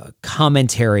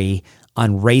commentary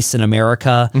on race in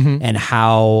America and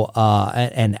how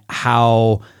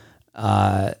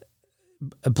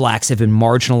blacks have been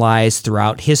marginalized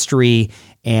throughout history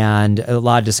and a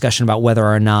lot of discussion about whether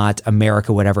or not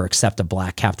America would ever accept a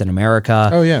black Captain America.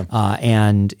 Oh, yeah.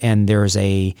 And there's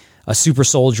a super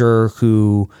soldier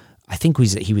who I think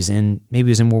he was in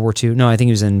World War II. No, I think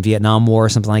he was in Vietnam War or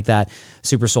something like that.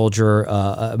 Super soldier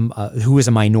who was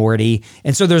a minority.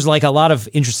 And so there's like a lot of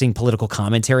interesting political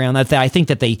commentary on that. I think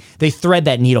that they thread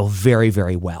that needle very,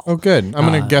 very well. Oh, good. I'm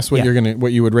going to guess what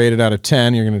you would rate it out of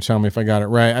 10. You're going to tell me if I got it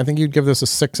right. I think you'd give this a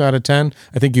 6 out of 10.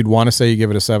 I think you'd want to say you give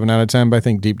it a 7 out of 10, but I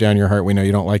think deep down in your heart, we know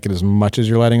you don't like it as much as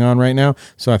you're letting on right now.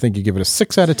 So I think you give it a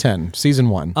 6 out of 10, season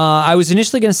 1. I was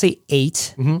initially going to say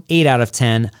 8, 8 out of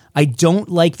 10. I don't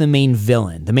like the main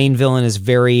villain. The main villain is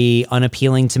very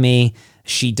unappealing to me.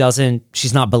 She's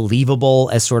not believable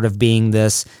as sort of being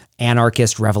this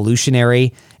anarchist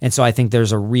revolutionary. And so I think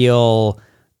there's a real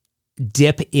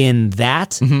dip in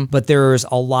that, but there's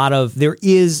a lot of,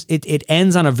 it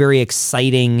ends on a very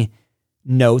exciting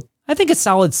note. I think a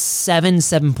solid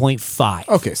 7.5.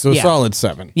 Okay. So a solid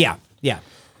 7. Yeah. Yeah.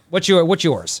 What's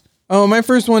yours? Oh, my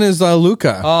first one is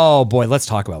Luca. Oh boy, let's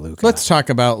talk about Luca. Let's talk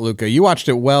about Luca. You watched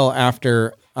it well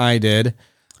after I did.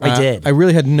 I did. I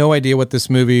really had no idea what this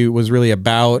movie was really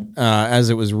about as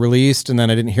it was released, and then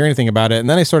I didn't hear anything about it. And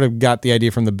then I sort of got the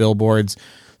idea from the billboards,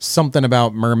 something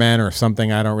about mermen or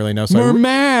something. I don't really know. So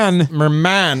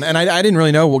merman. And I didn't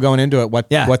really know going into it what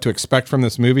to expect from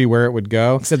this movie, where it would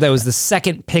go. Except that was the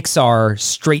second Pixar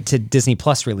straight to Disney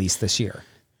Plus release this year.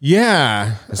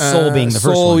 Yeah. Soul being the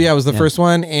first one. Yeah, it was the first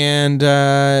one. And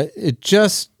it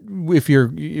just, if you're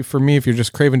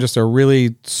just craving just a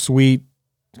really sweet,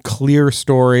 clear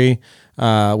story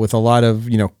with a lot of,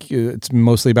 it's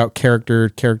mostly about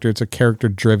character. It's a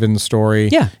character-driven story.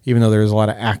 Yeah. Even though there's a lot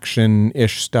of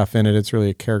action-ish stuff in it, it's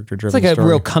really a character-driven story. It's like a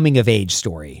real coming-of-age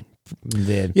story.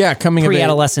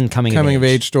 Pre-adolescent coming of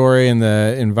age story, and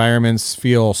the environments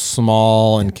feel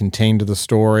small and contained to the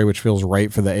story, which feels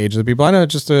right for the age of the people. I know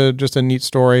it's just a neat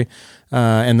story,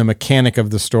 and the mechanic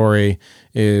of the story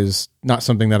is not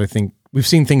something that I think we've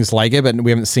seen things like it, but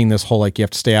we haven't seen this whole like you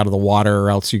have to stay out of the water or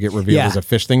else you get revealed as a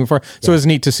fish thing before. So it's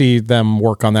neat to see them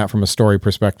work on that from a story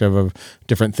perspective of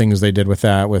different things they did with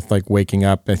that, with like waking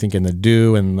up, I think in the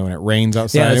dew and when it rains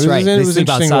outside. Yeah, that's right. It they was sleep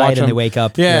interesting outside to watch and them. they wake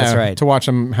up. Yeah, that's right. To watch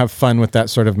them have fun with that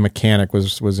sort of mechanic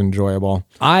was enjoyable.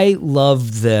 I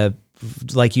love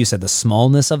like you said, the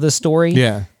smallness of the story.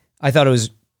 Yeah. I thought it was,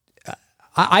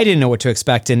 I didn't know what to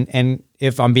expect. And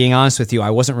if I'm being honest with you,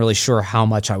 I wasn't really sure how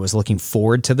much I was looking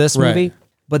forward to this movie. Right.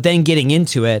 But then getting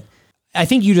into it, I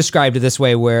think you described it this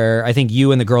way, where I think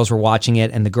you and the girls were watching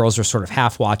it and the girls were sort of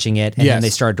half watching it. And then they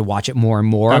started to watch it more and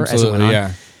more as it went on.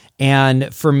 Yeah.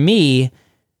 And for me,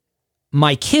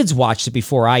 my kids watched it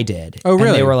before I did. Oh, really?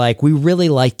 And they were like, we really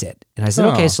liked it. And I said,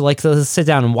 okay, so like, let's sit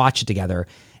down and watch it together.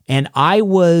 And I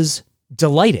was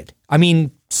delighted. I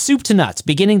mean, soup to nuts,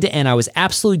 beginning to end. I was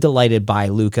absolutely delighted by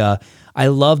Luca. I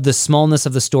loved the smallness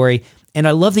of the story. And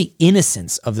I love the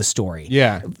innocence of the story.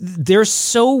 Yeah. There's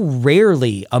so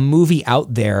rarely a movie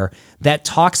out there that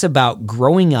talks about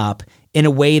growing up in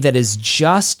a way that is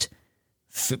just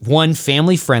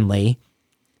family friendly,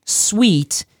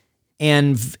 sweet,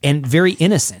 and very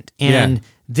innocent. And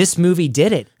this movie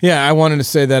did it. Yeah, I wanted to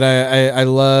say that I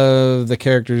love the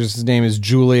character's His name is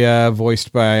Julia,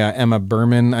 voiced by Emma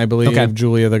Berman, I believe. Okay.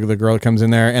 Julia, the girl that comes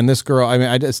in there, and this girl. I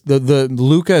mean, the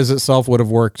Luca as itself would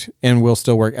have worked and will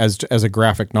still work as a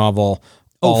graphic novel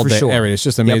all for day. sure. It's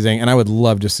just amazing, and I would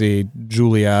love to see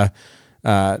Julia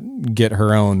get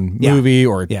her own movie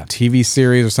or TV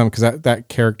series or something, because that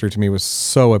character to me was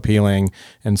so appealing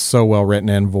and so well written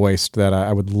and voiced that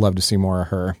I would love to see more of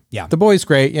her. Yeah. The Boy's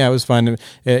great. Yeah, it was fun.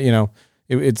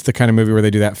 It's the kind of movie where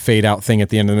they do that fade out thing at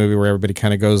the end of the movie where everybody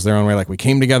kind of goes their own way. Like, we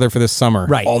came together for this summer.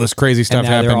 Right. All this crazy stuff And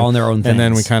now happened. they're all in their own And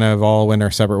then we things. kind of all went our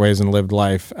separate ways and lived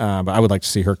life. But I would like to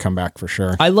see her come back for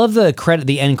sure. I love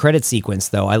the end credit sequence,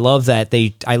 though. I love that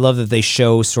they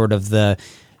show sort of the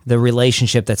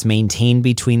relationship that's maintained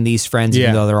between these friends,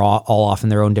 even though they're all off in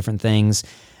their own different things.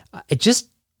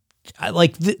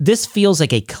 This feels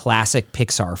like a classic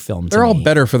Pixar film to They're all me.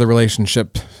 better for the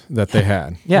relationship that they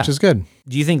had, which is good.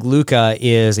 Do you think Luca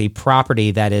is a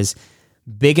property that is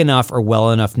big enough or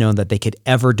well enough known that they could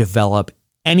ever develop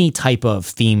any type of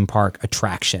theme park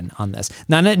attraction on this?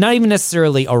 Not even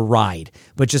necessarily a ride,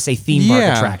 but just a theme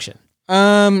park attraction.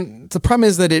 The problem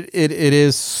is that it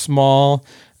is small.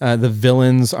 The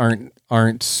villains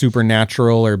aren't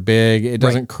supernatural or big. It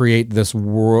doesn't create this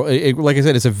world. Like I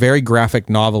said, it's a very graphic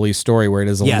novel-y story where it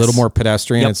is a little more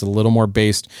pedestrian. It's a little more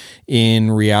based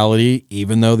in reality,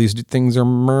 even though these things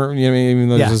are, even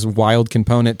though there's this wild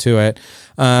component to it.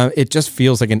 It just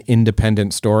feels like an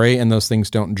independent story, and those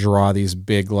things don't draw these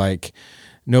big, like,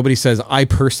 nobody says, I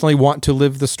personally want to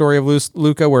live the story of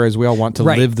Luca, whereas we all want to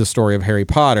live the story of Harry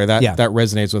Potter. That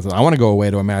resonates with us. I want to go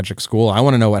away to a magic school. I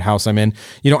want to know what house I'm in.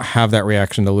 You don't have that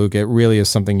reaction to Luca. It really is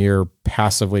something you're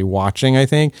passively watching, I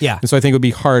think. Yeah. And so I think it would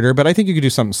be harder, but I think you could do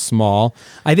something small.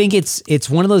 I think it's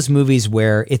one of those movies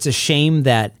where it's a shame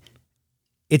that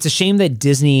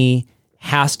Disney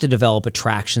has to develop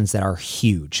attractions that are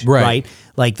huge, right?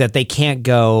 Like that they can't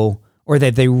go, or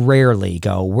that they rarely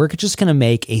go, we're just going to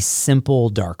make a simple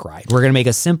dark ride. We're going to make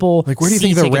a simple Like, where do you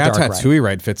think the Ratatouille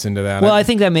ride fits into that? Well, I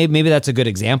think that maybe that's a good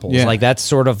example. Yeah. Like that's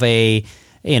sort of a,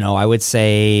 I would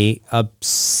say a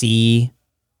C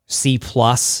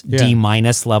plus, D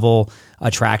minus level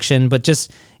attraction, but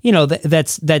just,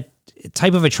 that's that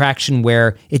type of attraction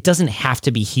where it doesn't have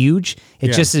to be huge.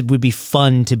 It would be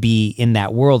fun to be in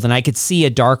that world. And I could see a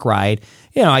dark ride,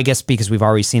 I guess because we've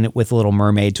already seen it with Little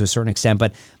Mermaid to a certain extent,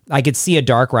 but I could see a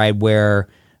dark ride where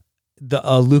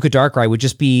a Luca dark ride would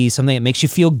just be something that makes you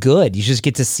feel good. You just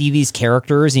get to see these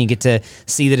characters and you get to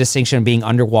see the distinction of being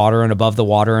underwater and above the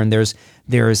water. And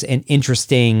there's an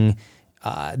interesting,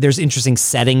 there's interesting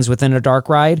settings within a dark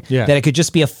ride that it could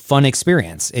just be a fun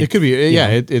experience. It could be,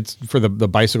 it's for the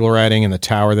bicycle riding and the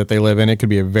tower that they live in. It could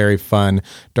be a very fun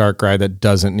dark ride that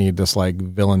doesn't need this like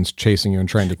villains chasing you and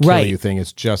trying to kill you thing.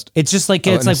 It's just like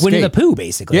Winnie the Pooh,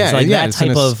 basically. Yeah, it's like that it's type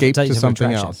an escape of to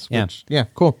something attraction. else. Which,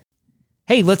 cool.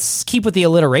 Hey, let's keep with the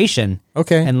alliteration.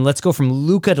 Okay. And let's go from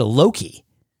Luca to Loki.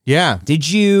 Yeah. Did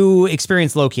you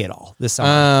experience Loki at all this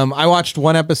summer? I watched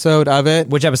one episode of it.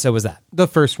 Which episode was that? The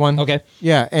first one. Okay.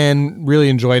 Yeah, and really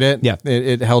enjoyed it. Yeah.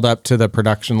 It held up to the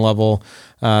production level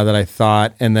that I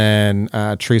thought. And then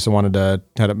Teresa wanted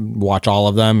to watch all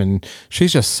of them, and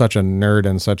she's just such a nerd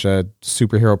and such a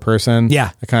superhero person.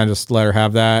 Yeah. I kind of just let her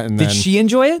have that. And Did she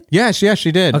enjoy it? Yeah,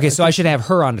 she did. Okay, so I should have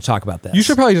her on to talk about this. You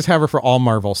should probably just have her for all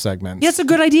Marvel segments. Yeah, it's a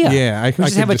good idea. Yeah. We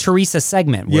just have a Teresa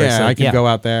segment. Where I could go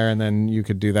out there, and then you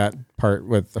could do that part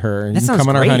with her. You That can sounds come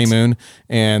on our great. honeymoon,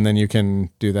 and then you can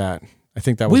do that. I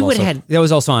think that was that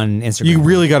was also on Instagram. You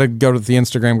really got to go to the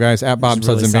Instagram, guys, at Bobsleds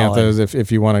really and Banthas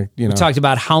if you want to, We talked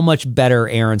about how much better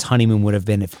Aaron's honeymoon would have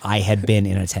been if I had been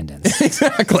in attendance.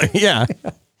 Exactly. Yeah.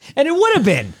 And it would have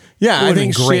been. Yeah, I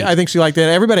think she liked it.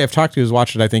 Everybody I've talked to who's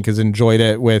watched it, I think, has enjoyed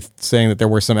it, with saying that there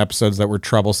were some episodes that were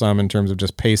troublesome in terms of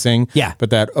just pacing. Yeah. But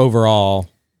that overall,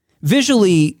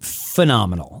 visually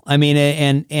phenomenal. I mean,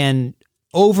 and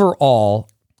overall,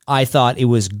 I thought it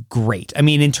was great. I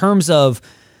mean, in terms of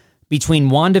between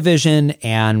WandaVision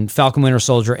and Falcon Winter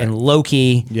Soldier and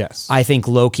Loki, yes, I think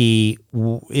Loki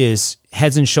is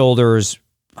heads and shoulders.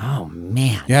 Oh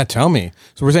man, yeah. Tell me.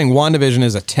 So we're saying WandaVision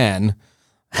is a 10.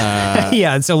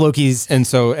 Yeah, and so Loki's and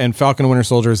Falcon and Winter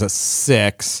Soldier is a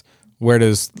 6. Where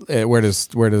does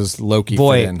Loki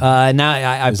fit in? Now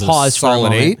I paused for a solid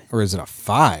moment. 8, or is it a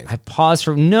 5? I paused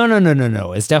for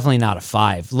no. It's definitely not a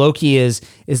 5. Loki is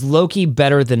Loki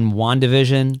better than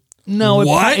WandaVision? No,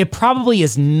 it probably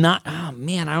is not. Oh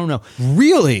man, I don't know.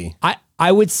 Really?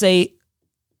 I would say,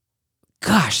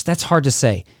 gosh, that's hard to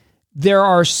say. There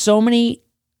are so many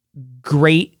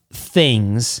great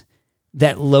things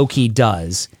that Loki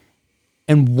does,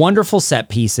 and wonderful set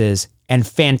pieces and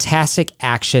fantastic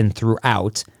action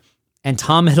throughout. And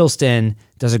Tom Hiddleston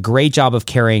does a great job of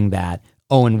carrying that.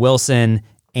 Owen Wilson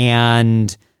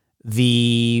and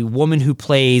the woman who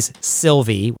plays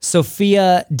Sylvie,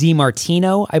 Sophia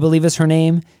DiMartino, I believe is her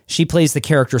name. She plays the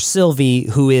character Sylvie,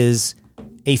 who is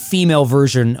a female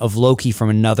version of Loki from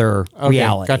another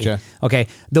reality. Gotcha. Okay.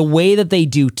 The way that they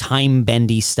do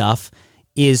time-bendy stuff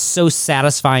is so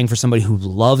satisfying for somebody who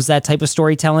loves that type of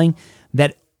storytelling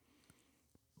that,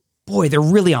 boy, they're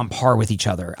really on par with each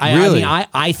other. Really?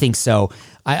 I think so.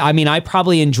 I mean, I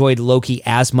probably enjoyed Loki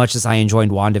as much as I enjoyed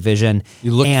WandaVision.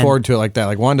 You look forward to it like that.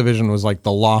 Like WandaVision was like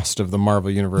the Lost of the Marvel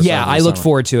Universe. Yeah, I look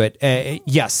forward to it.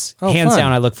 Yes, hands fun.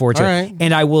 down, I look forward to it. Right.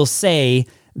 And I will say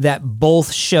that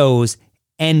both shows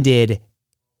ended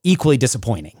equally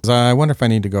disappointing. I wonder if I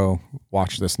need to go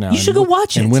watch this now. You should go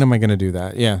watch it. And when am I going to do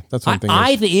that? Yeah, that's one thing.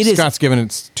 Scott's given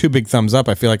it 2 big thumbs up.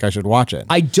 I feel like I should watch it.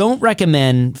 I don't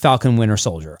recommend Falcon Winter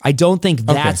Soldier. I don't think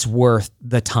that's worth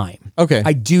the time. Okay.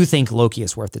 I do think Loki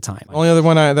is worth the time. Only other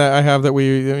one that I have that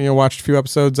we watched a few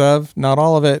episodes of, not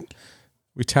all of it.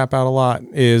 We tap out a lot.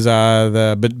 Is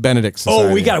the Benedict Society.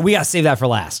 Oh, we got to save that for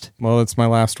last. Well, it's my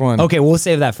last one. Okay, we'll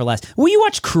save that for last. Well, you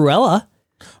watch Cruella.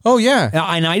 Oh yeah,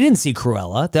 and I didn't see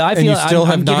Cruella. I and you still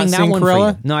have not seen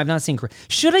Cruella? No, I've not seen Cruella.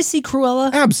 Should I see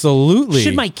Cruella? Absolutely.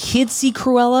 Should my kids see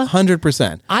Cruella?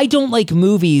 100%. I don't like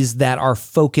movies that are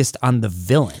focused on the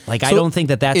villain. Like, I don't think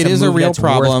that's a movie that's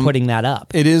worth putting that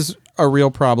up. It is a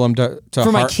real problem to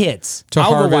for my kids.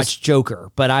 I'll go watch Joker,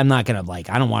 but I'm not gonna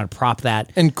I don't want to prop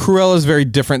that. And Cruella is very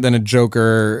different than a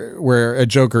Joker, where a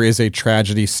Joker is a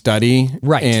tragedy study,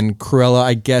 right? And Cruella,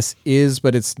 I guess, is,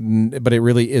 but it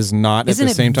really is not. Isn't at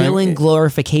the same time, villain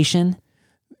glorification?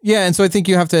 Yeah, and so I think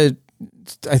you have to.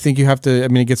 I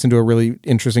mean, it gets into a really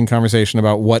interesting conversation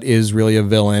about what is really a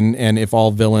villain, and if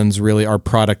all villains really are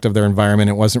product of their environment,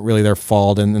 it wasn't really their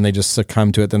fault, and then they just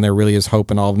succumb to it, then there really is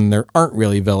hope in all of them. There aren't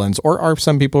really villains, or are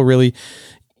some people really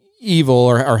evil,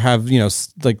 or have,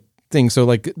 things.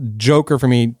 So Joker for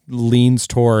me leans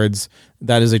towards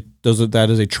that is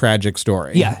a tragic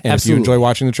story. Yeah, and absolutely. If you enjoy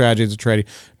watching the tragedy, it's a tragedy.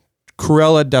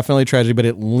 Cruella, definitely tragedy, but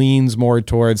it leans more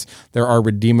towards there are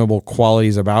redeemable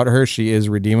qualities about her. She is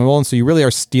redeemable. And so you really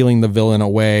are stealing the villain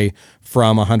away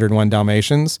from 101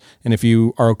 Dalmatians. And if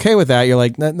you are okay with that, you're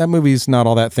like, that movie's not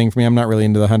all that thing for me. I'm not really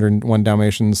into the 101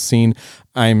 Dalmatians scene.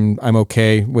 I'm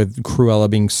okay with Cruella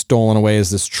being stolen away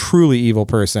as this truly evil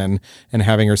person and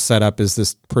having her set up as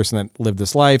this person that lived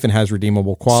this life and has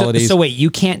redeemable qualities. So wait, you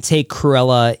can't take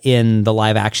Cruella in the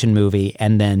live action movie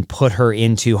and then put her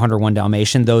into 101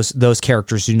 Dalmatian. Those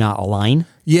characters do not align.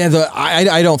 Yeah,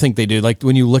 I don't think they do. Like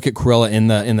when you look at Cruella in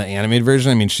the animated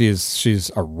version, I mean, she's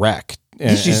a wreck.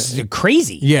 She's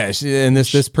crazy. Yeah, and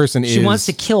this person she wants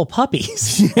to kill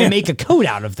puppies and make a coat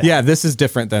out of them. Yeah, this is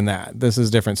different than that. This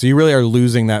is different. So you really are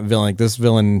losing that villain. Like this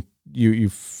villain, you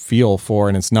feel for,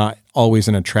 and it's not always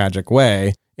in a tragic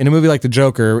way. In a movie like The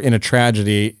Joker, in a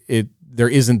tragedy, there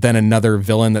isn't then another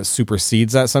villain that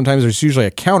supersedes that. Sometimes there's usually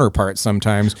a counterpart.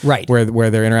 Sometimes, right,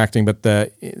 where they're interacting, but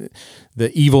the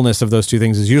evilness of those two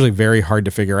things is usually very hard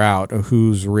to figure out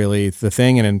who's really the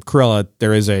thing. And in Cruella,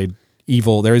 there is a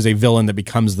villain that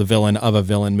becomes the villain of a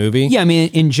villain movie. Yeah, I mean,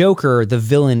 in Joker, the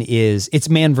villain it's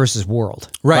man versus world,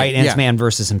 right? And yeah. It's man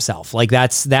versus himself. Like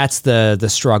that's the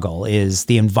struggle. Is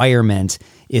the environment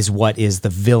is what is the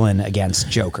villain against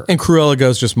Joker. And Cruella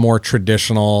goes just more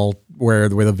traditional, where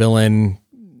the villain,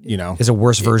 is a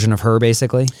worse version of her,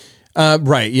 basically.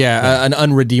 Right? Yeah, an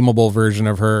unredeemable version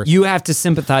of her. You have to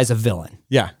sympathize a villain.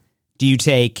 Yeah. Do you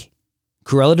take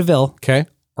Cruella de Vil? Okay.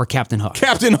 Or Captain Hook?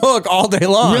 Captain Hook all day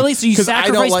long. Really? So you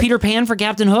sacrifice Peter Pan for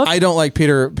Captain Hook? I don't like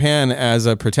Peter Pan as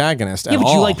a protagonist at all. Yeah,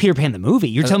 but you like Peter Pan the movie.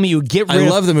 You're telling me you would get rid of... I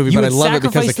love the movie, but I love it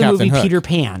because of Captain Hook. You would sacrifice the movie Peter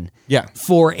Pan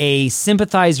for a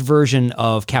sympathized version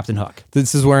of Captain Hook.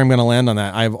 This is where I'm going to land on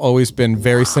that. I've always been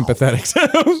very sympathetic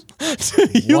to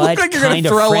you. What look like you're kind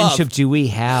of friendship do we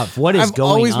have? What is going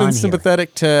on I've always been here?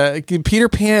 sympathetic to... Peter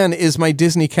Pan is my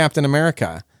Disney Captain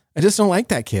America. I just don't like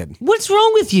that kid. What's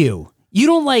wrong with you? You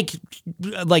don't like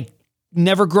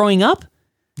never growing up?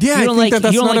 Yeah, you don't I think like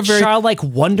that's you don't not like a very childlike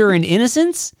wonder and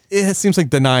innocence? It seems like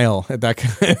denial at that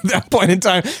point in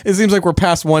time. It seems like we're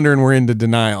past wonder and we're into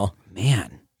denial.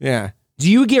 Man. Yeah.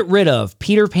 Do you get rid of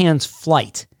Peter Pan's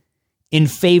flight in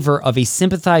favor of a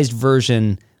sympathized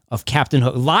version of Captain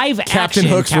Hook? Live Captain action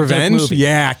Hook's Captain Revenge? Hook movie.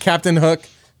 Yeah, Captain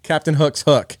Hook's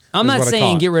Hook. I'm not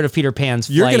saying get rid of Peter Pan's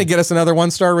flight. You're going to get us another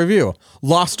 1-star review.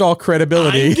 Lost all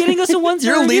credibility. I'm getting us a 1-star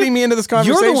You're review? leading me into this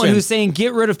conversation. You're the one who's saying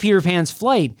get rid of Peter Pan's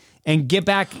flight and get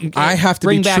back. I have to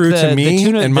be true to me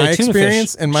and my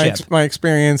experience. And my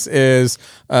experience is,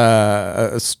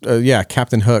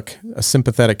 Captain Hook, a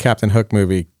sympathetic Captain Hook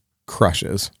movie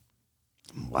crushes.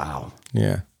 Wow.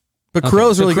 Yeah. But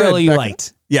Cruella's really good. Cruella you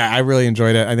liked. Yeah, I really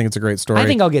enjoyed it. I think it's a great story. I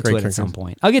think I'll get to it at some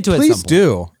point. I'll get to it at some point. Please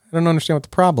do. I don't understand what the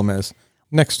problem is.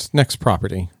 Next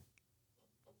property.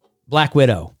 Black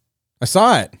Widow. I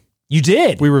saw it. You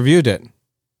did? We reviewed it.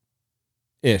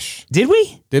 Ish. Did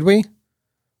we? Did we?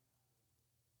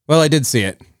 Well, I did see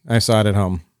it. I saw it at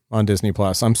home on Disney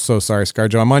Plus. I'm so sorry,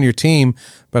 ScarJo. I'm on your team,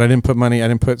 but I didn't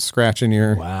put scratch in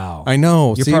your... Wow. I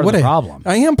know. You're part of the problem.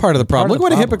 I am part of the problem. Look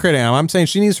what a hypocrite I am. I'm saying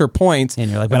she needs her points.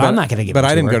 And you're like, but I'm not going to give it But to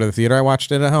I didn't her. go to the theater. I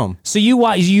watched it at home. So you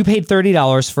paid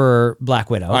 $30 for Black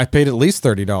Widow. I paid at least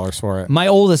 $30 for it. My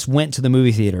oldest went to the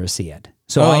movie theater to see it.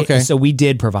 So okay. So we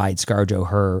did provide ScarJo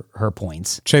her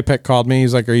points. Chapek called me.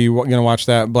 He's like, "Are you going to watch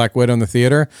that Black Widow in the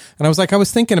theater?" And I was like, "I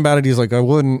was thinking about it." He's like, "I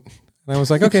wouldn't." And I was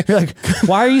like, "Okay." You're like,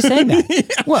 why are you saying that?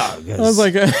 Yeah. Well, I was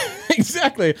like,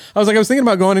 exactly. I was thinking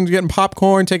about going and getting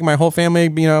popcorn, taking my whole family,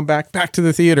 back to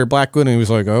the theater. Black Widow. And he was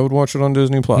like, "I would watch it on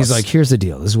Disney Plus." He's like, "Here's the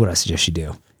deal. This is what I suggest you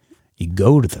do. You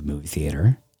go to the movie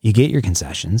theater, you get your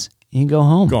concessions, and you go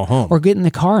home. Go home. Or get in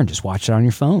the car and just watch it on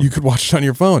your phone." You could watch it on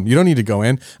your phone. You don't need to go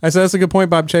in. I said, "That's a good point,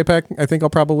 Bob Chapek. I think I'll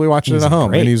probably watch it at home."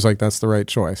 Great. And he's like, "That's the right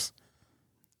choice."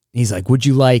 He's like, "Would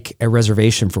you like a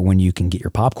reservation for when you can get your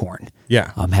popcorn?"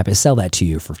 Yeah. I'm happy to sell that to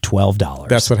you for $12.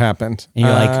 That's what happened. And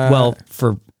you're like, "Well,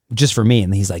 for just for me.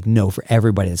 And he's like, no, for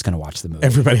everybody that's going to watch the movie.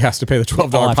 Everybody has to pay the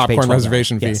 $12 I'll have to pay popcorn $12.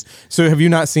 reservation fee. Yes. So have you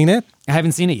not seen it? I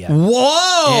haven't seen it yet.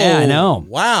 Whoa! Yeah, I know.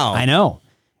 Wow. I know.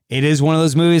 It is one of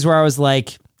those movies where I was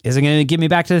like, is it going to get me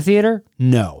back to the theater?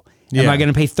 No. Am Yeah. I going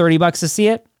to pay $30 to see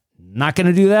it? Not going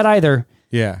to do that either.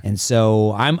 Yeah. And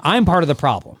so I'm part of the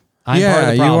problem. I'm Yeah, part of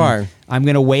the you problem. are. I'm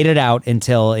going to wait it out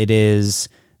until it is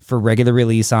for regular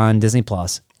release on Disney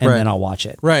Plus, and Right. then I'll watch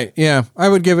it. Right. Yeah. I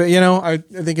would give it, I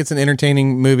think it's an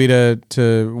entertaining movie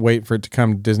to wait for it to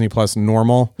come to Disney Plus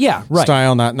normal Yeah, right.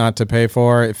 style, not to pay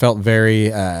for. It felt very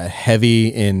heavy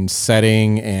in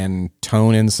setting and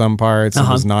tone in some parts. It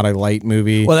was not a light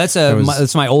movie. Well,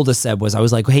 that's my oldest said was, I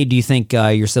was like, hey, do you think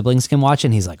your siblings can watch it?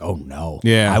 And he's like, oh no,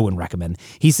 Yeah. I wouldn't recommend.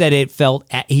 He said it felt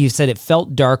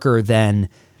darker than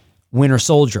Winter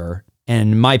Soldier.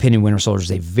 And in my opinion, Winter Soldier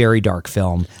is a very dark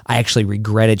film. I actually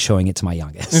regretted showing it to my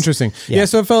youngest. Interesting. Yeah.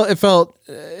 So it felt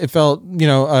like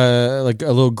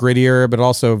a little grittier, but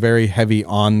also very heavy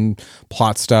on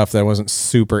plot stuff that I wasn't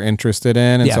super interested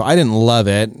in. And so I didn't love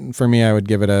it. For me, I would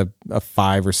give it a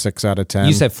 5 or 6 out of 10.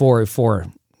 You said four.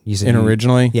 You said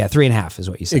originally? Yeah, 3.5 is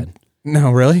what you said.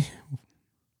 No, really?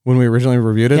 When we originally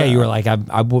reviewed it? Yeah, you were like,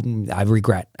 I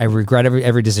regret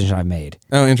every decision I've made.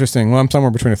 Oh, interesting. Well, I'm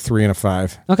somewhere between a 3 and a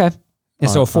 5. Okay. And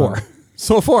so a 4.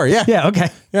 So a 4, yeah. Yeah, okay.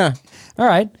 Yeah. All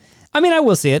right. I mean, I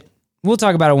will see it. We'll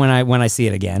talk about it when I see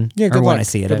it again. Yeah, good or luck. when I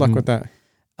see it. Good luck with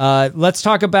that. Let's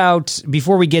talk about,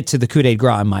 before we get to the coup de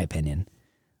grace, in my opinion,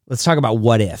 let's talk about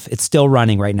What If. It's still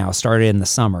running right now. Started in the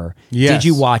summer. Yes. Did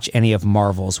you watch any of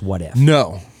Marvel's What If?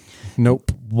 No.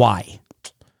 Nope. Why? Is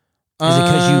it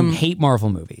because you hate Marvel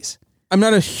movies? I'm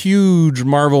not a huge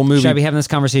Marvel movie. Should I be having this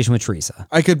conversation with Teresa?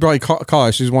 I could probably call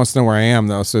her. She just wants to know where I am,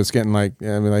 though. So it's getting like,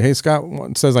 I'd be like, hey, Scott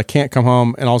says I can't come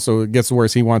home. And also, it gets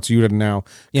worse. He wants you to now.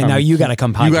 Yeah, now you got to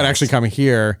come podcast. You got to actually come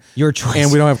here. Your choice.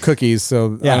 And we don't have cookies.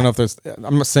 So I don't know if there's,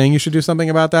 I'm not saying you should do something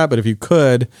about that, but if you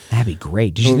could. That'd be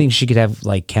great. Did you think she could have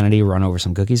like Kennedy run over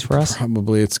some cookies for us?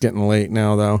 Probably. It's getting late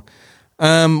now, though.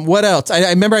 What else?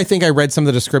 I remember, I think I read some of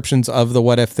the descriptions of the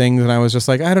What If things, and I was just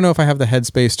like, I don't know if I have the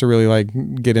headspace to really like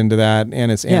get into that.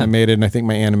 And it's animated, and I think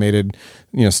my animated,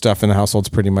 stuff in the household's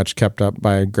pretty much kept up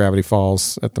by Gravity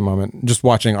Falls at the moment. Just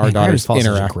watching our daughters Gravity Falls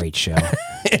interact. is a great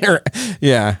show.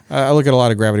 Yeah, I look at a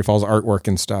lot of Gravity Falls artwork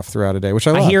and stuff throughout a day, which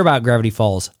I love. I hear about Gravity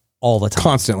Falls all the time.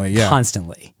 Constantly, yeah.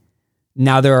 Constantly.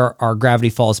 Now there are Gravity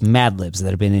Falls Mad Libs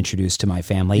that have been introduced to my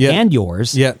family and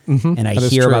yours. Yeah. Mm-hmm. And I That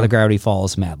is hear true. about the Gravity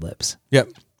Falls Mad Libs. Yep.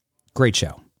 Great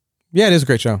show. Yeah, it is a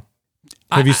great show.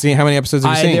 Have you seen, how many episodes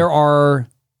have you seen? There are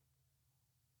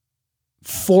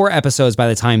 4 episodes by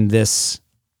the time this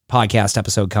podcast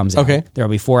episode comes out. Okay. There'll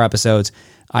be 4 episodes.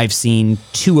 I've seen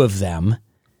 2 of them.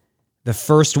 The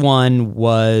first one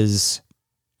was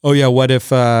Oh yeah, what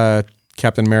if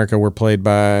Captain America were played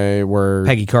by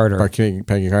Peggy Carter. Peggy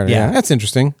Carter. Yeah. Yeah, that's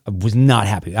interesting. I was not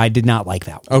happy. I did not like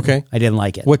that one. Okay. I didn't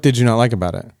like it. What did you not like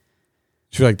about it? Did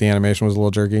you feel like the animation was a little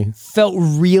jerky? Felt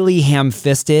really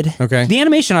ham-fisted. Okay. The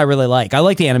animation I really like. I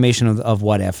like the animation of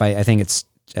What If. I think it's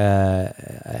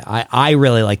I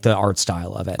really like the art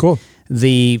style of it. Cool.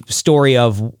 The story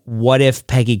of what if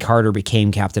Peggy Carter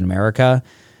became Captain America,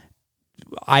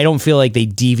 I don't feel like they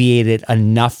deviated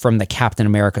enough from the Captain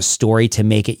America story to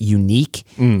make it unique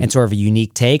and sort of a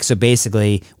unique take. So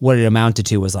basically what it amounted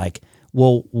to was like,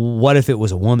 well, what if it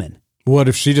was a woman? What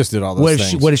if she just did all those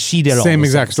things? What if she did all Same those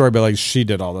exact things? story, but like she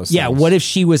did all those things. Yeah, what if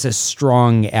she was as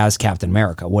strong as Captain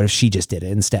America? What if she just did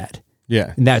it instead?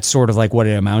 Yeah. And that's sort of like what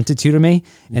it amounted to me.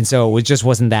 And so it just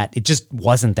wasn't that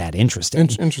interesting.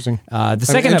 Interesting. The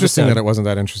second interesting episode, that it wasn't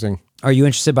that interesting. Are you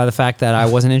interested by the fact that I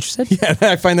wasn't interested? Yeah,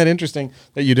 I find that interesting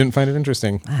that you didn't find it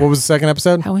interesting. What was the second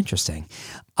episode? How interesting.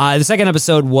 The second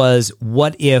episode was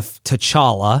what if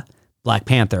T'Challa, Black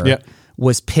Panther,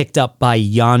 was picked up by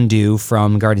Yondu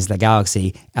from Guardians of the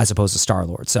Galaxy as opposed to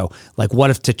Star-Lord. So like what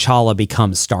if T'Challa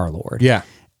becomes Star-Lord? Yeah.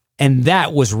 And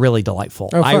that was really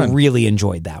delightful. Oh, I fun. really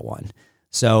enjoyed that one.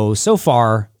 So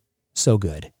far, so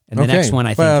good. And the Okay. next one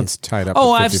I think Well, is it's tied up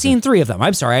Oh, at I've 50. seen 3 of them.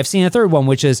 I'm sorry. I've seen a third one,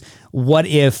 which is what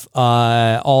if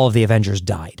all of the Avengers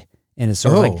died? And it's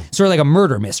sort of like a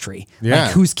murder mystery. Yeah.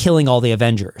 Like who's killing all the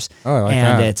Avengers? Oh, I like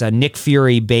and that. it's a Nick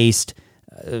Fury based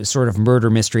sort of murder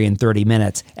mystery in 30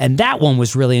 minutes. And that one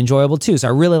was really enjoyable too. So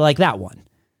I really like that one.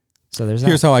 So there's that.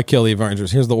 Here's how I kill the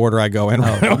Avengers. Here's the order I go in.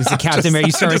 It was the Captain America.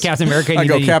 You start with Captain America. And I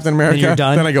go Captain America, Then you're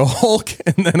done. then I go Hulk,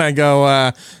 and then I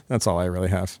go, that's all I really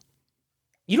have.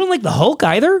 You don't like the Hulk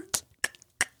either?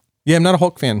 Yeah, I'm not a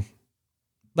Hulk fan.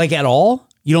 Like at all?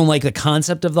 You don't like the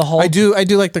concept of the Hulk? I do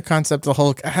like the concept of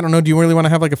Hulk. I don't know. Do you really want to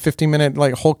have like a 50-minute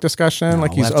like Hulk discussion?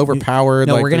 Like he's overpowered.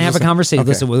 No, like, we're going to have a conversation. Okay.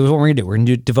 Listen, this is what we're going to do. We're going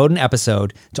to devote an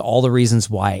episode to all the reasons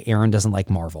why Aaron doesn't like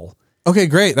Marvel. Okay,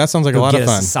 great. That sounds like a Go lot get of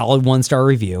us fun. a solid 1-star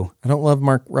review. I don't love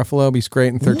Mark Ruffalo, but he's great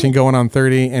in 13 going on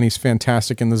 30, and he's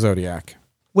fantastic in the Zodiac.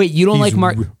 Wait, you don't He's like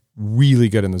Mark? really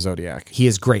good in the Zodiac. He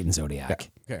is great in Zodiac.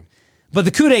 Okay. But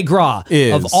the coup de grace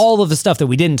Is- of all of the stuff that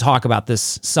we didn't talk about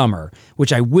this summer,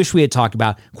 which I wish we had talked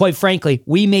about, quite frankly,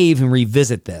 we may even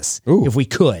revisit this if we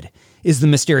could, is the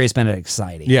Mysterious Benedict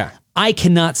Society. Yeah. I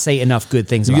cannot say enough good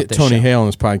things You about get this Tony show. Hale on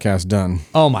this podcast done.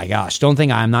 Oh my gosh. Don't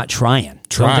think I'm not trying.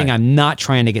 Try. Don't think I'm not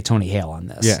trying to get Tony Hale on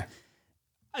this. Yeah.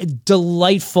 A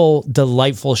delightful,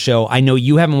 delightful show. I know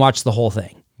you haven't watched the whole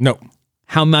thing. No,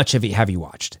 How much have you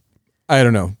watched? I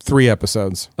don't know. 3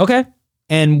 episodes. Okay.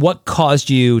 And what caused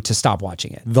you to stop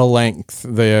watching it? The length,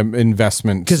 the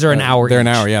investment. 'Cause they're an hour They're an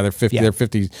each. hour. Yeah, they're 50. Yeah. They're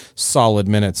 50 solid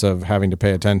minutes of having to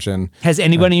pay attention. Has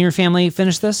anybody in your family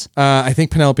finished this? I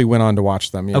think Penelope went on to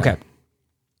watch them. Yeah. Okay.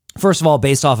 First of all,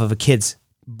 based off of a kid's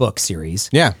book series,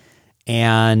 Yeah.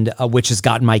 and which has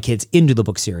gotten my kids into the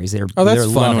book series. They're Oh, that's they're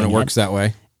fun when loving it works that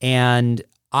way. And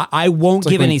I won't It's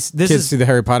like give when any. This kids is see the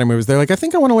Harry Potter movies. They're like, I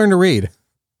think I want to learn to read.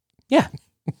 yeah.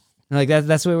 Like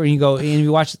that's where you go and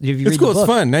you watch. If you It's read cool. the book, It's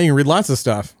fun. Now you can read lots of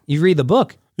stuff. you read the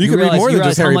book. You can read realize- more than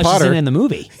realize just Harry how much Potter. is in the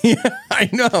movie, Yeah, I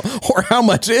know. Or how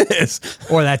much is.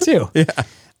 or that too.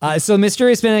 Yeah. So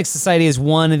Mysterious Benedict Society is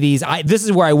one of these. This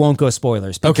is where I won't go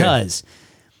spoilers because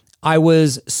I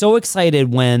was so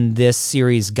excited when this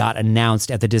series got announced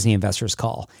at the Disney Investors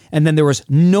Call, and then there was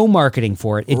no marketing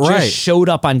for it. It Right. just showed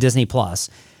up on Disney Plus,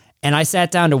 and I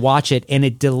sat down to watch it, and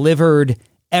it delivered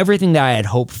everything that I had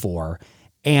hoped for,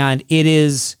 and it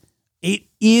is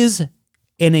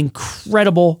an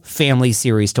incredible family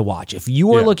series to watch. If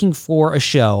you are looking for a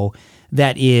show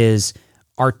that is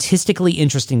artistically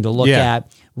interesting to look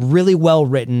at, really well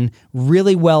written,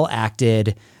 really well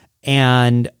acted,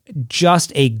 and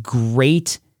just a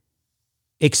great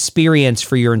experience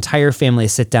for your entire family to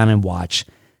sit down and watch,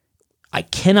 I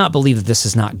cannot believe that this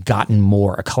has not gotten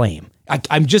more acclaim.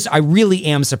 I really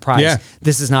am surprised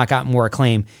this has not gotten more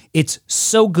acclaim. It's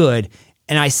so good.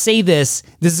 And I say this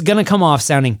is going to come off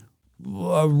sounding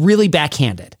really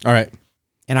backhanded. All right.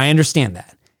 And I understand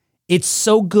that. It's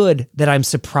so good that I'm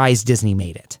surprised Disney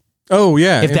made it. Oh,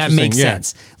 yeah. If that makes Yeah.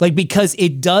 sense. Like, because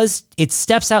it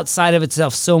steps outside of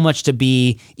itself so much to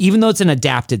be, even though it's an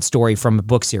adapted story from a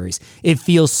book series, it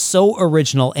feels so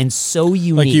original and so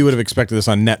unique. Like you would have expected this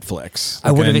on Netflix.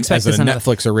 I would have Like expected as this a on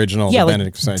Netflix original. Yeah, The like-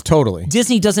 Benedict Society. Totally.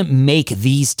 Disney doesn't make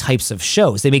these types of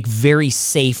shows. They make very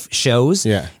safe shows.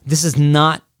 Yeah. This is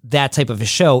not that type of a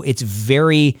show. It's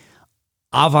very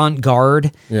avant-garde.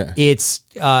 Yeah.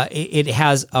 It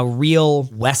has a real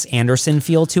Wes Anderson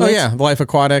feel to Oh, it. yeah. Life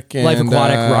Aquatic. And, Life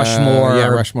Aquatic, Rushmore. Yeah,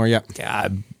 Rushmore. Yeah.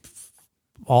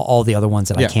 All the other ones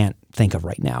that I can't think of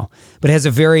right now. But it has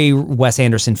a very Wes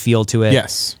Anderson feel to it.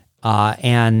 Yes.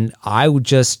 And I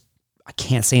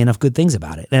can't say enough good things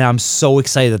about it. And I'm so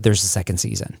excited that there's a second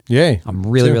season. Yay. I'm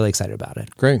really, Too. really excited about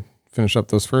it. Great. Finish up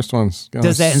those first ones.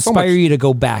 Does that inspire you to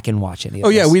go back and watch any of Oh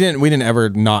yeah, this? we didn't ever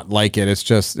not like it. It's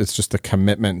just the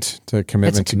commitment to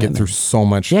get through so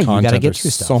much Yeah, you content. gotta get There's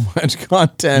through so stuff. much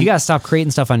content. You got to stop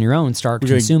creating stuff on your own. Start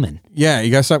consuming. Yeah,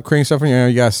 you gotta stop creating stuff.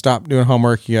 You gotta stop doing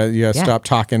homework. You gotta stop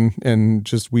talking and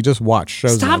we just watch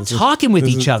shows. now. Stop This is- talking with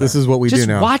this each is- other. This is what we Just do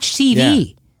now. watch TV.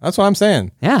 Yeah. That's what I'm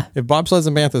saying. Yeah. If Bobsleds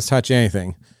and Banthas touch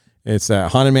anything, it's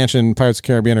Haunted Mansion, Pirates of the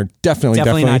Caribbean are definitely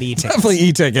not e-tickets. definitely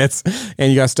e-tickets.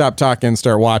 And you gotta stop talking and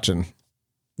start watching.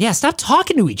 Yeah, stop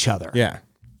talking to each other. Yeah.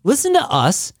 Listen to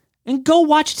us and go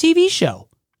watch a TV show.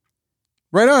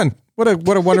 Right on. What a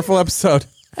wonderful episode.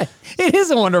 It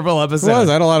is a wonderful It episode. was.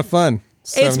 I had a lot of fun.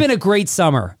 It's been a great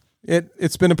summer.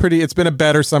 It's been a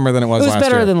better summer than it was It was last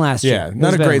year. better than last year. Yeah, It not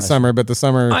was a better great than summer, but the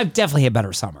summer I've definitely had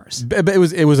better summers. but it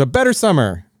was a better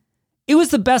summer. It was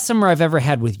the best summer I've ever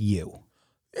had with you.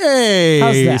 Hey,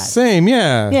 How's that? same,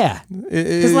 yeah. Yeah.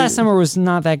 Because last summer was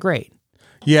not that great.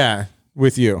 Yeah,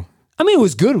 with you. I mean, it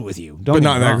was good with you. Don't But get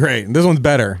not me that wrong. great. This one's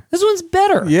better. This one's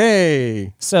better.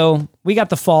 Yay. So we got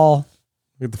the fall.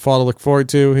 We have the fall to look forward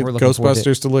to. We're looking forward to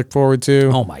Ghostbusters to look forward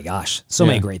to. Oh my gosh. So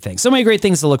many great things. So many great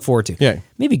things to look forward to. Yeah.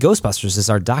 Maybe Ghostbusters is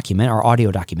our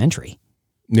audio documentary.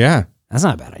 Yeah. That's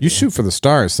not a bad idea. You shoot for the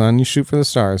stars, son. You shoot for the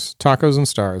stars. Tacos and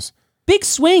stars. Big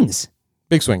swings.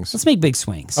 Big swings. Let's make big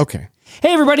swings. Okay.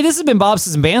 Hey, everybody. This has been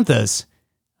Bobsleds and Banthas.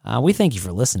 We thank you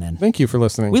for listening. Thank you for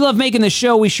listening. We love making this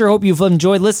show. We sure hope you've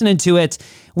enjoyed listening to it.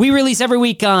 We release every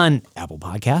week on Apple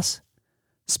Podcasts,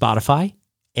 Spotify,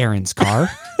 Aaron's car,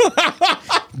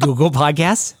 Google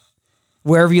Podcasts,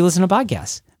 wherever you listen to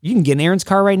podcasts. You can get in Aaron's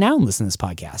car right now and listen to this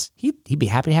podcast. He'd be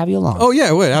happy to have you along. Oh yeah,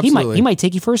 it would, absolutely. He might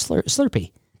take you for a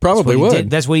Slurpee. Probably That's what he would. did.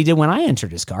 That's what he did when I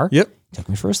entered his car. Yep. Took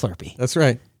me for a Slurpee. That's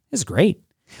right. It's great.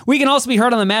 We can also be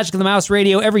heard on the Magic of the Mouse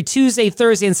radio every Tuesday,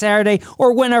 Thursday, and Saturday,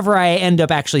 or whenever I end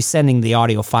up actually sending the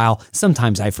audio file.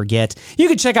 Sometimes I forget. You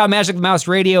can check out Magic of the Mouse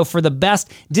radio for the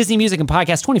best Disney music and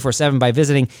podcasts 24/7 by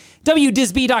visiting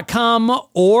wdisney.com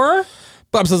or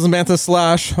Bobsleds and Banthas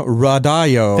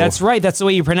 /Radayo. That's right. That's the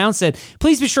way you pronounce it.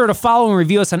 Please be sure to follow and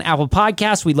review us on Apple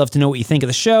Podcasts. We'd love to know what you think of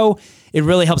the show. It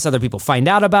really helps other people find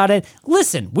out about it.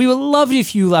 Listen, we would love it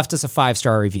if you left us a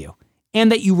 5-star review and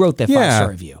that you wrote that 5-star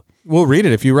review. We'll read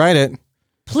it if you write it.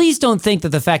 Please don't think that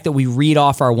the fact that we read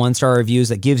off our 1-star reviews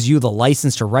that gives you the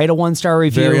license to write a 1-star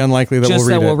review. Very unlikely that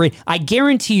we'll read it. I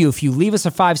guarantee you, if you leave us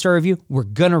a 5-star review, we're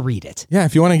going to read it. Yeah,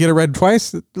 if you want to get it read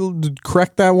twice,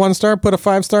 correct that 1-star, put a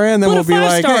 5-star in, then we'll be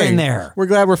like, hey, in there. We're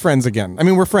glad we're friends again. I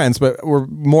mean, we're friends, but we're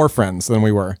more friends than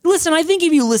we were. Listen, I think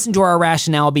if you listen to our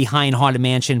rationale behind Haunted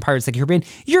Mansion, Pirates of the Caribbean,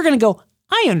 you're going to go,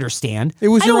 I understand. It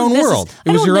was your own world.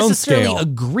 It was your own scale. I don't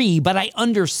necessarily agree, but I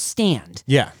understand.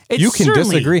 Yeah. You can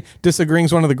disagree. Disagreeing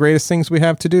is one of the greatest things we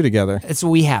have to do together. That's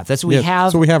what we have. That's what we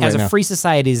have. As a free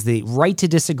society is the right to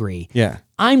disagree. Yeah.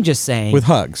 I'm just saying. With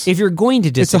hugs. If you're going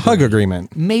to disagree. It's a hug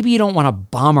agreement. Maybe you don't want to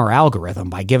bomb our algorithm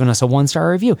by giving us a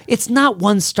 1-star review. It's not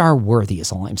 1-star worthy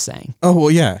is all I'm saying. Oh,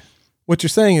 well, yeah. What you're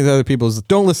saying is other people is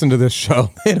don't listen to this show.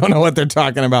 They don't know what they're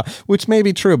talking about, which may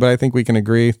be true, but I think we can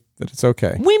agree that it's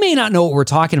okay. We may not know what we're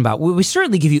talking about. We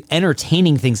certainly give you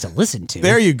entertaining things to listen to.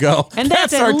 There you go. And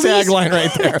that's our tagline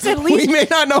right there. We may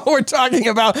not know what we're talking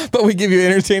about, but we give you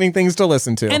entertaining things to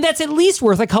listen to. And that's at least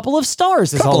worth a couple of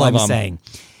stars is all I'm saying.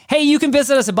 Hey, you can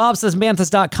visit us at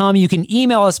bobsledsandbanthas.com. You can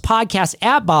email us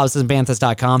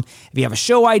podcast@bobsledsandbanthas.com. If you have a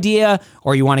show idea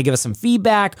or you want to give us some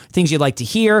feedback, things you'd like to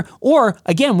hear, or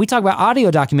again, we talk about audio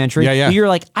documentary. Yeah. You're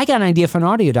like, I got an idea for an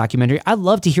audio documentary. I'd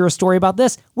love to hear a story about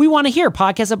this. We want to hear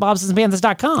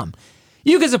podcast@bobsledsandbanthas.com.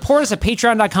 You can support us at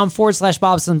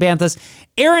patreon.com/bobsledsandbanthas.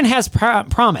 Aaron has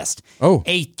promised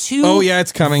a 2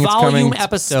 it's coming. volume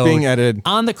episode. It's being edited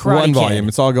on the Karate One Kid. volume.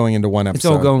 It's all going into one episode.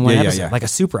 It's all going one episode, like a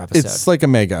super episode. It's like a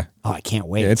mega. Oh, I can't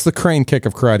wait. Yeah, it's the crane kick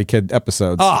of Karate Kid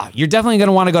episodes. Oh, you're definitely going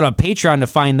to want to go to Patreon to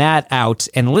find that out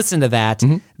and listen to that.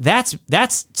 Mm-hmm.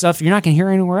 That's stuff you're not going to hear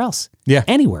anywhere else. Yeah.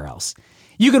 Anywhere else.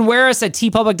 You can wear us at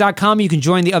tpublic.com. You can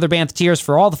join the other Bantha tiers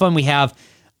for all the fun we have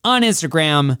on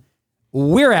Instagram.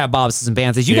 We're at Bobsleds and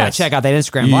Banthas. You got to check out that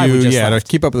Instagram live we just left.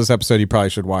 To keep up with this episode, you probably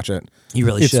should watch it. You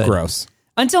really should. It's gross.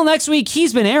 Until next week,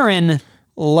 he's been Aaron. A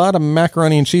lot of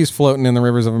macaroni and cheese floating in the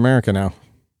rivers of America now.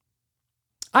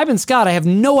 I've been Scott. I have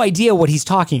no idea what he's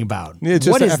talking about.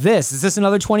 What is this? Is this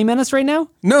another 20 minutes right now?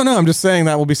 No. I'm just saying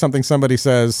that will be something somebody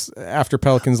says after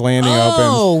Pelican's Landing opens.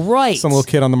 Oh, right. Some little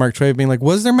kid on the Mark Twain being like,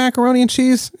 was there macaroni and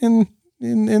cheese in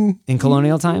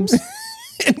colonial times?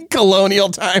 In colonial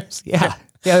times. Yeah.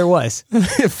 Yeah, there was.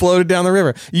 It floated down the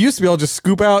river. You used to be able to just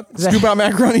scoop out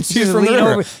macaroni and cheese from the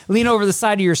river. Lean over the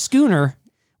side of your schooner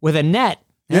with a net.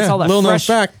 That's all that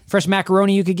fresh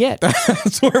macaroni you could get.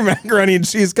 That's where macaroni and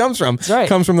cheese comes from. That's right. It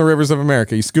comes from the rivers of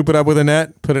America. You scoop it up with a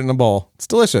net, put it in a bowl. It's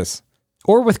delicious.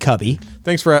 Or with Cubby.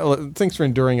 Thanks for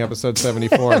enduring episode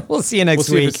 74. We'll see you next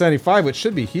week. We'll see if it's 75, which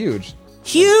should be huge.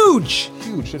 Huge!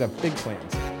 Should have big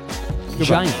plans. Goodbye.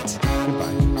 Giant.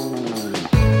 Goodbye.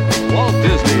 Walt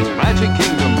Disney's Magic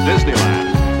Kingdom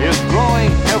Disneyland is growing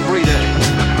every day.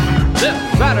 This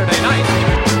Saturday night.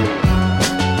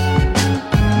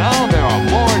 Now there are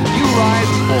more new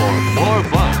rides for more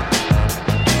fun.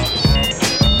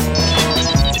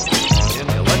 In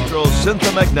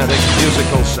electro-synthomagnetic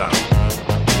musical sound.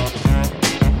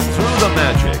 Through the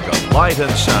magic of light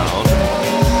and sound.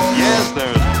 Yes,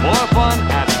 there's more fun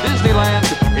at Disneyland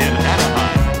in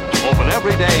Anaheim. Open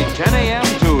every day, 10 a.m.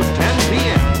 to 10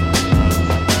 p.m.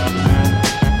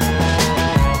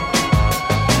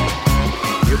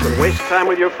 You can waste time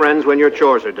with your friends when your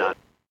chores are done.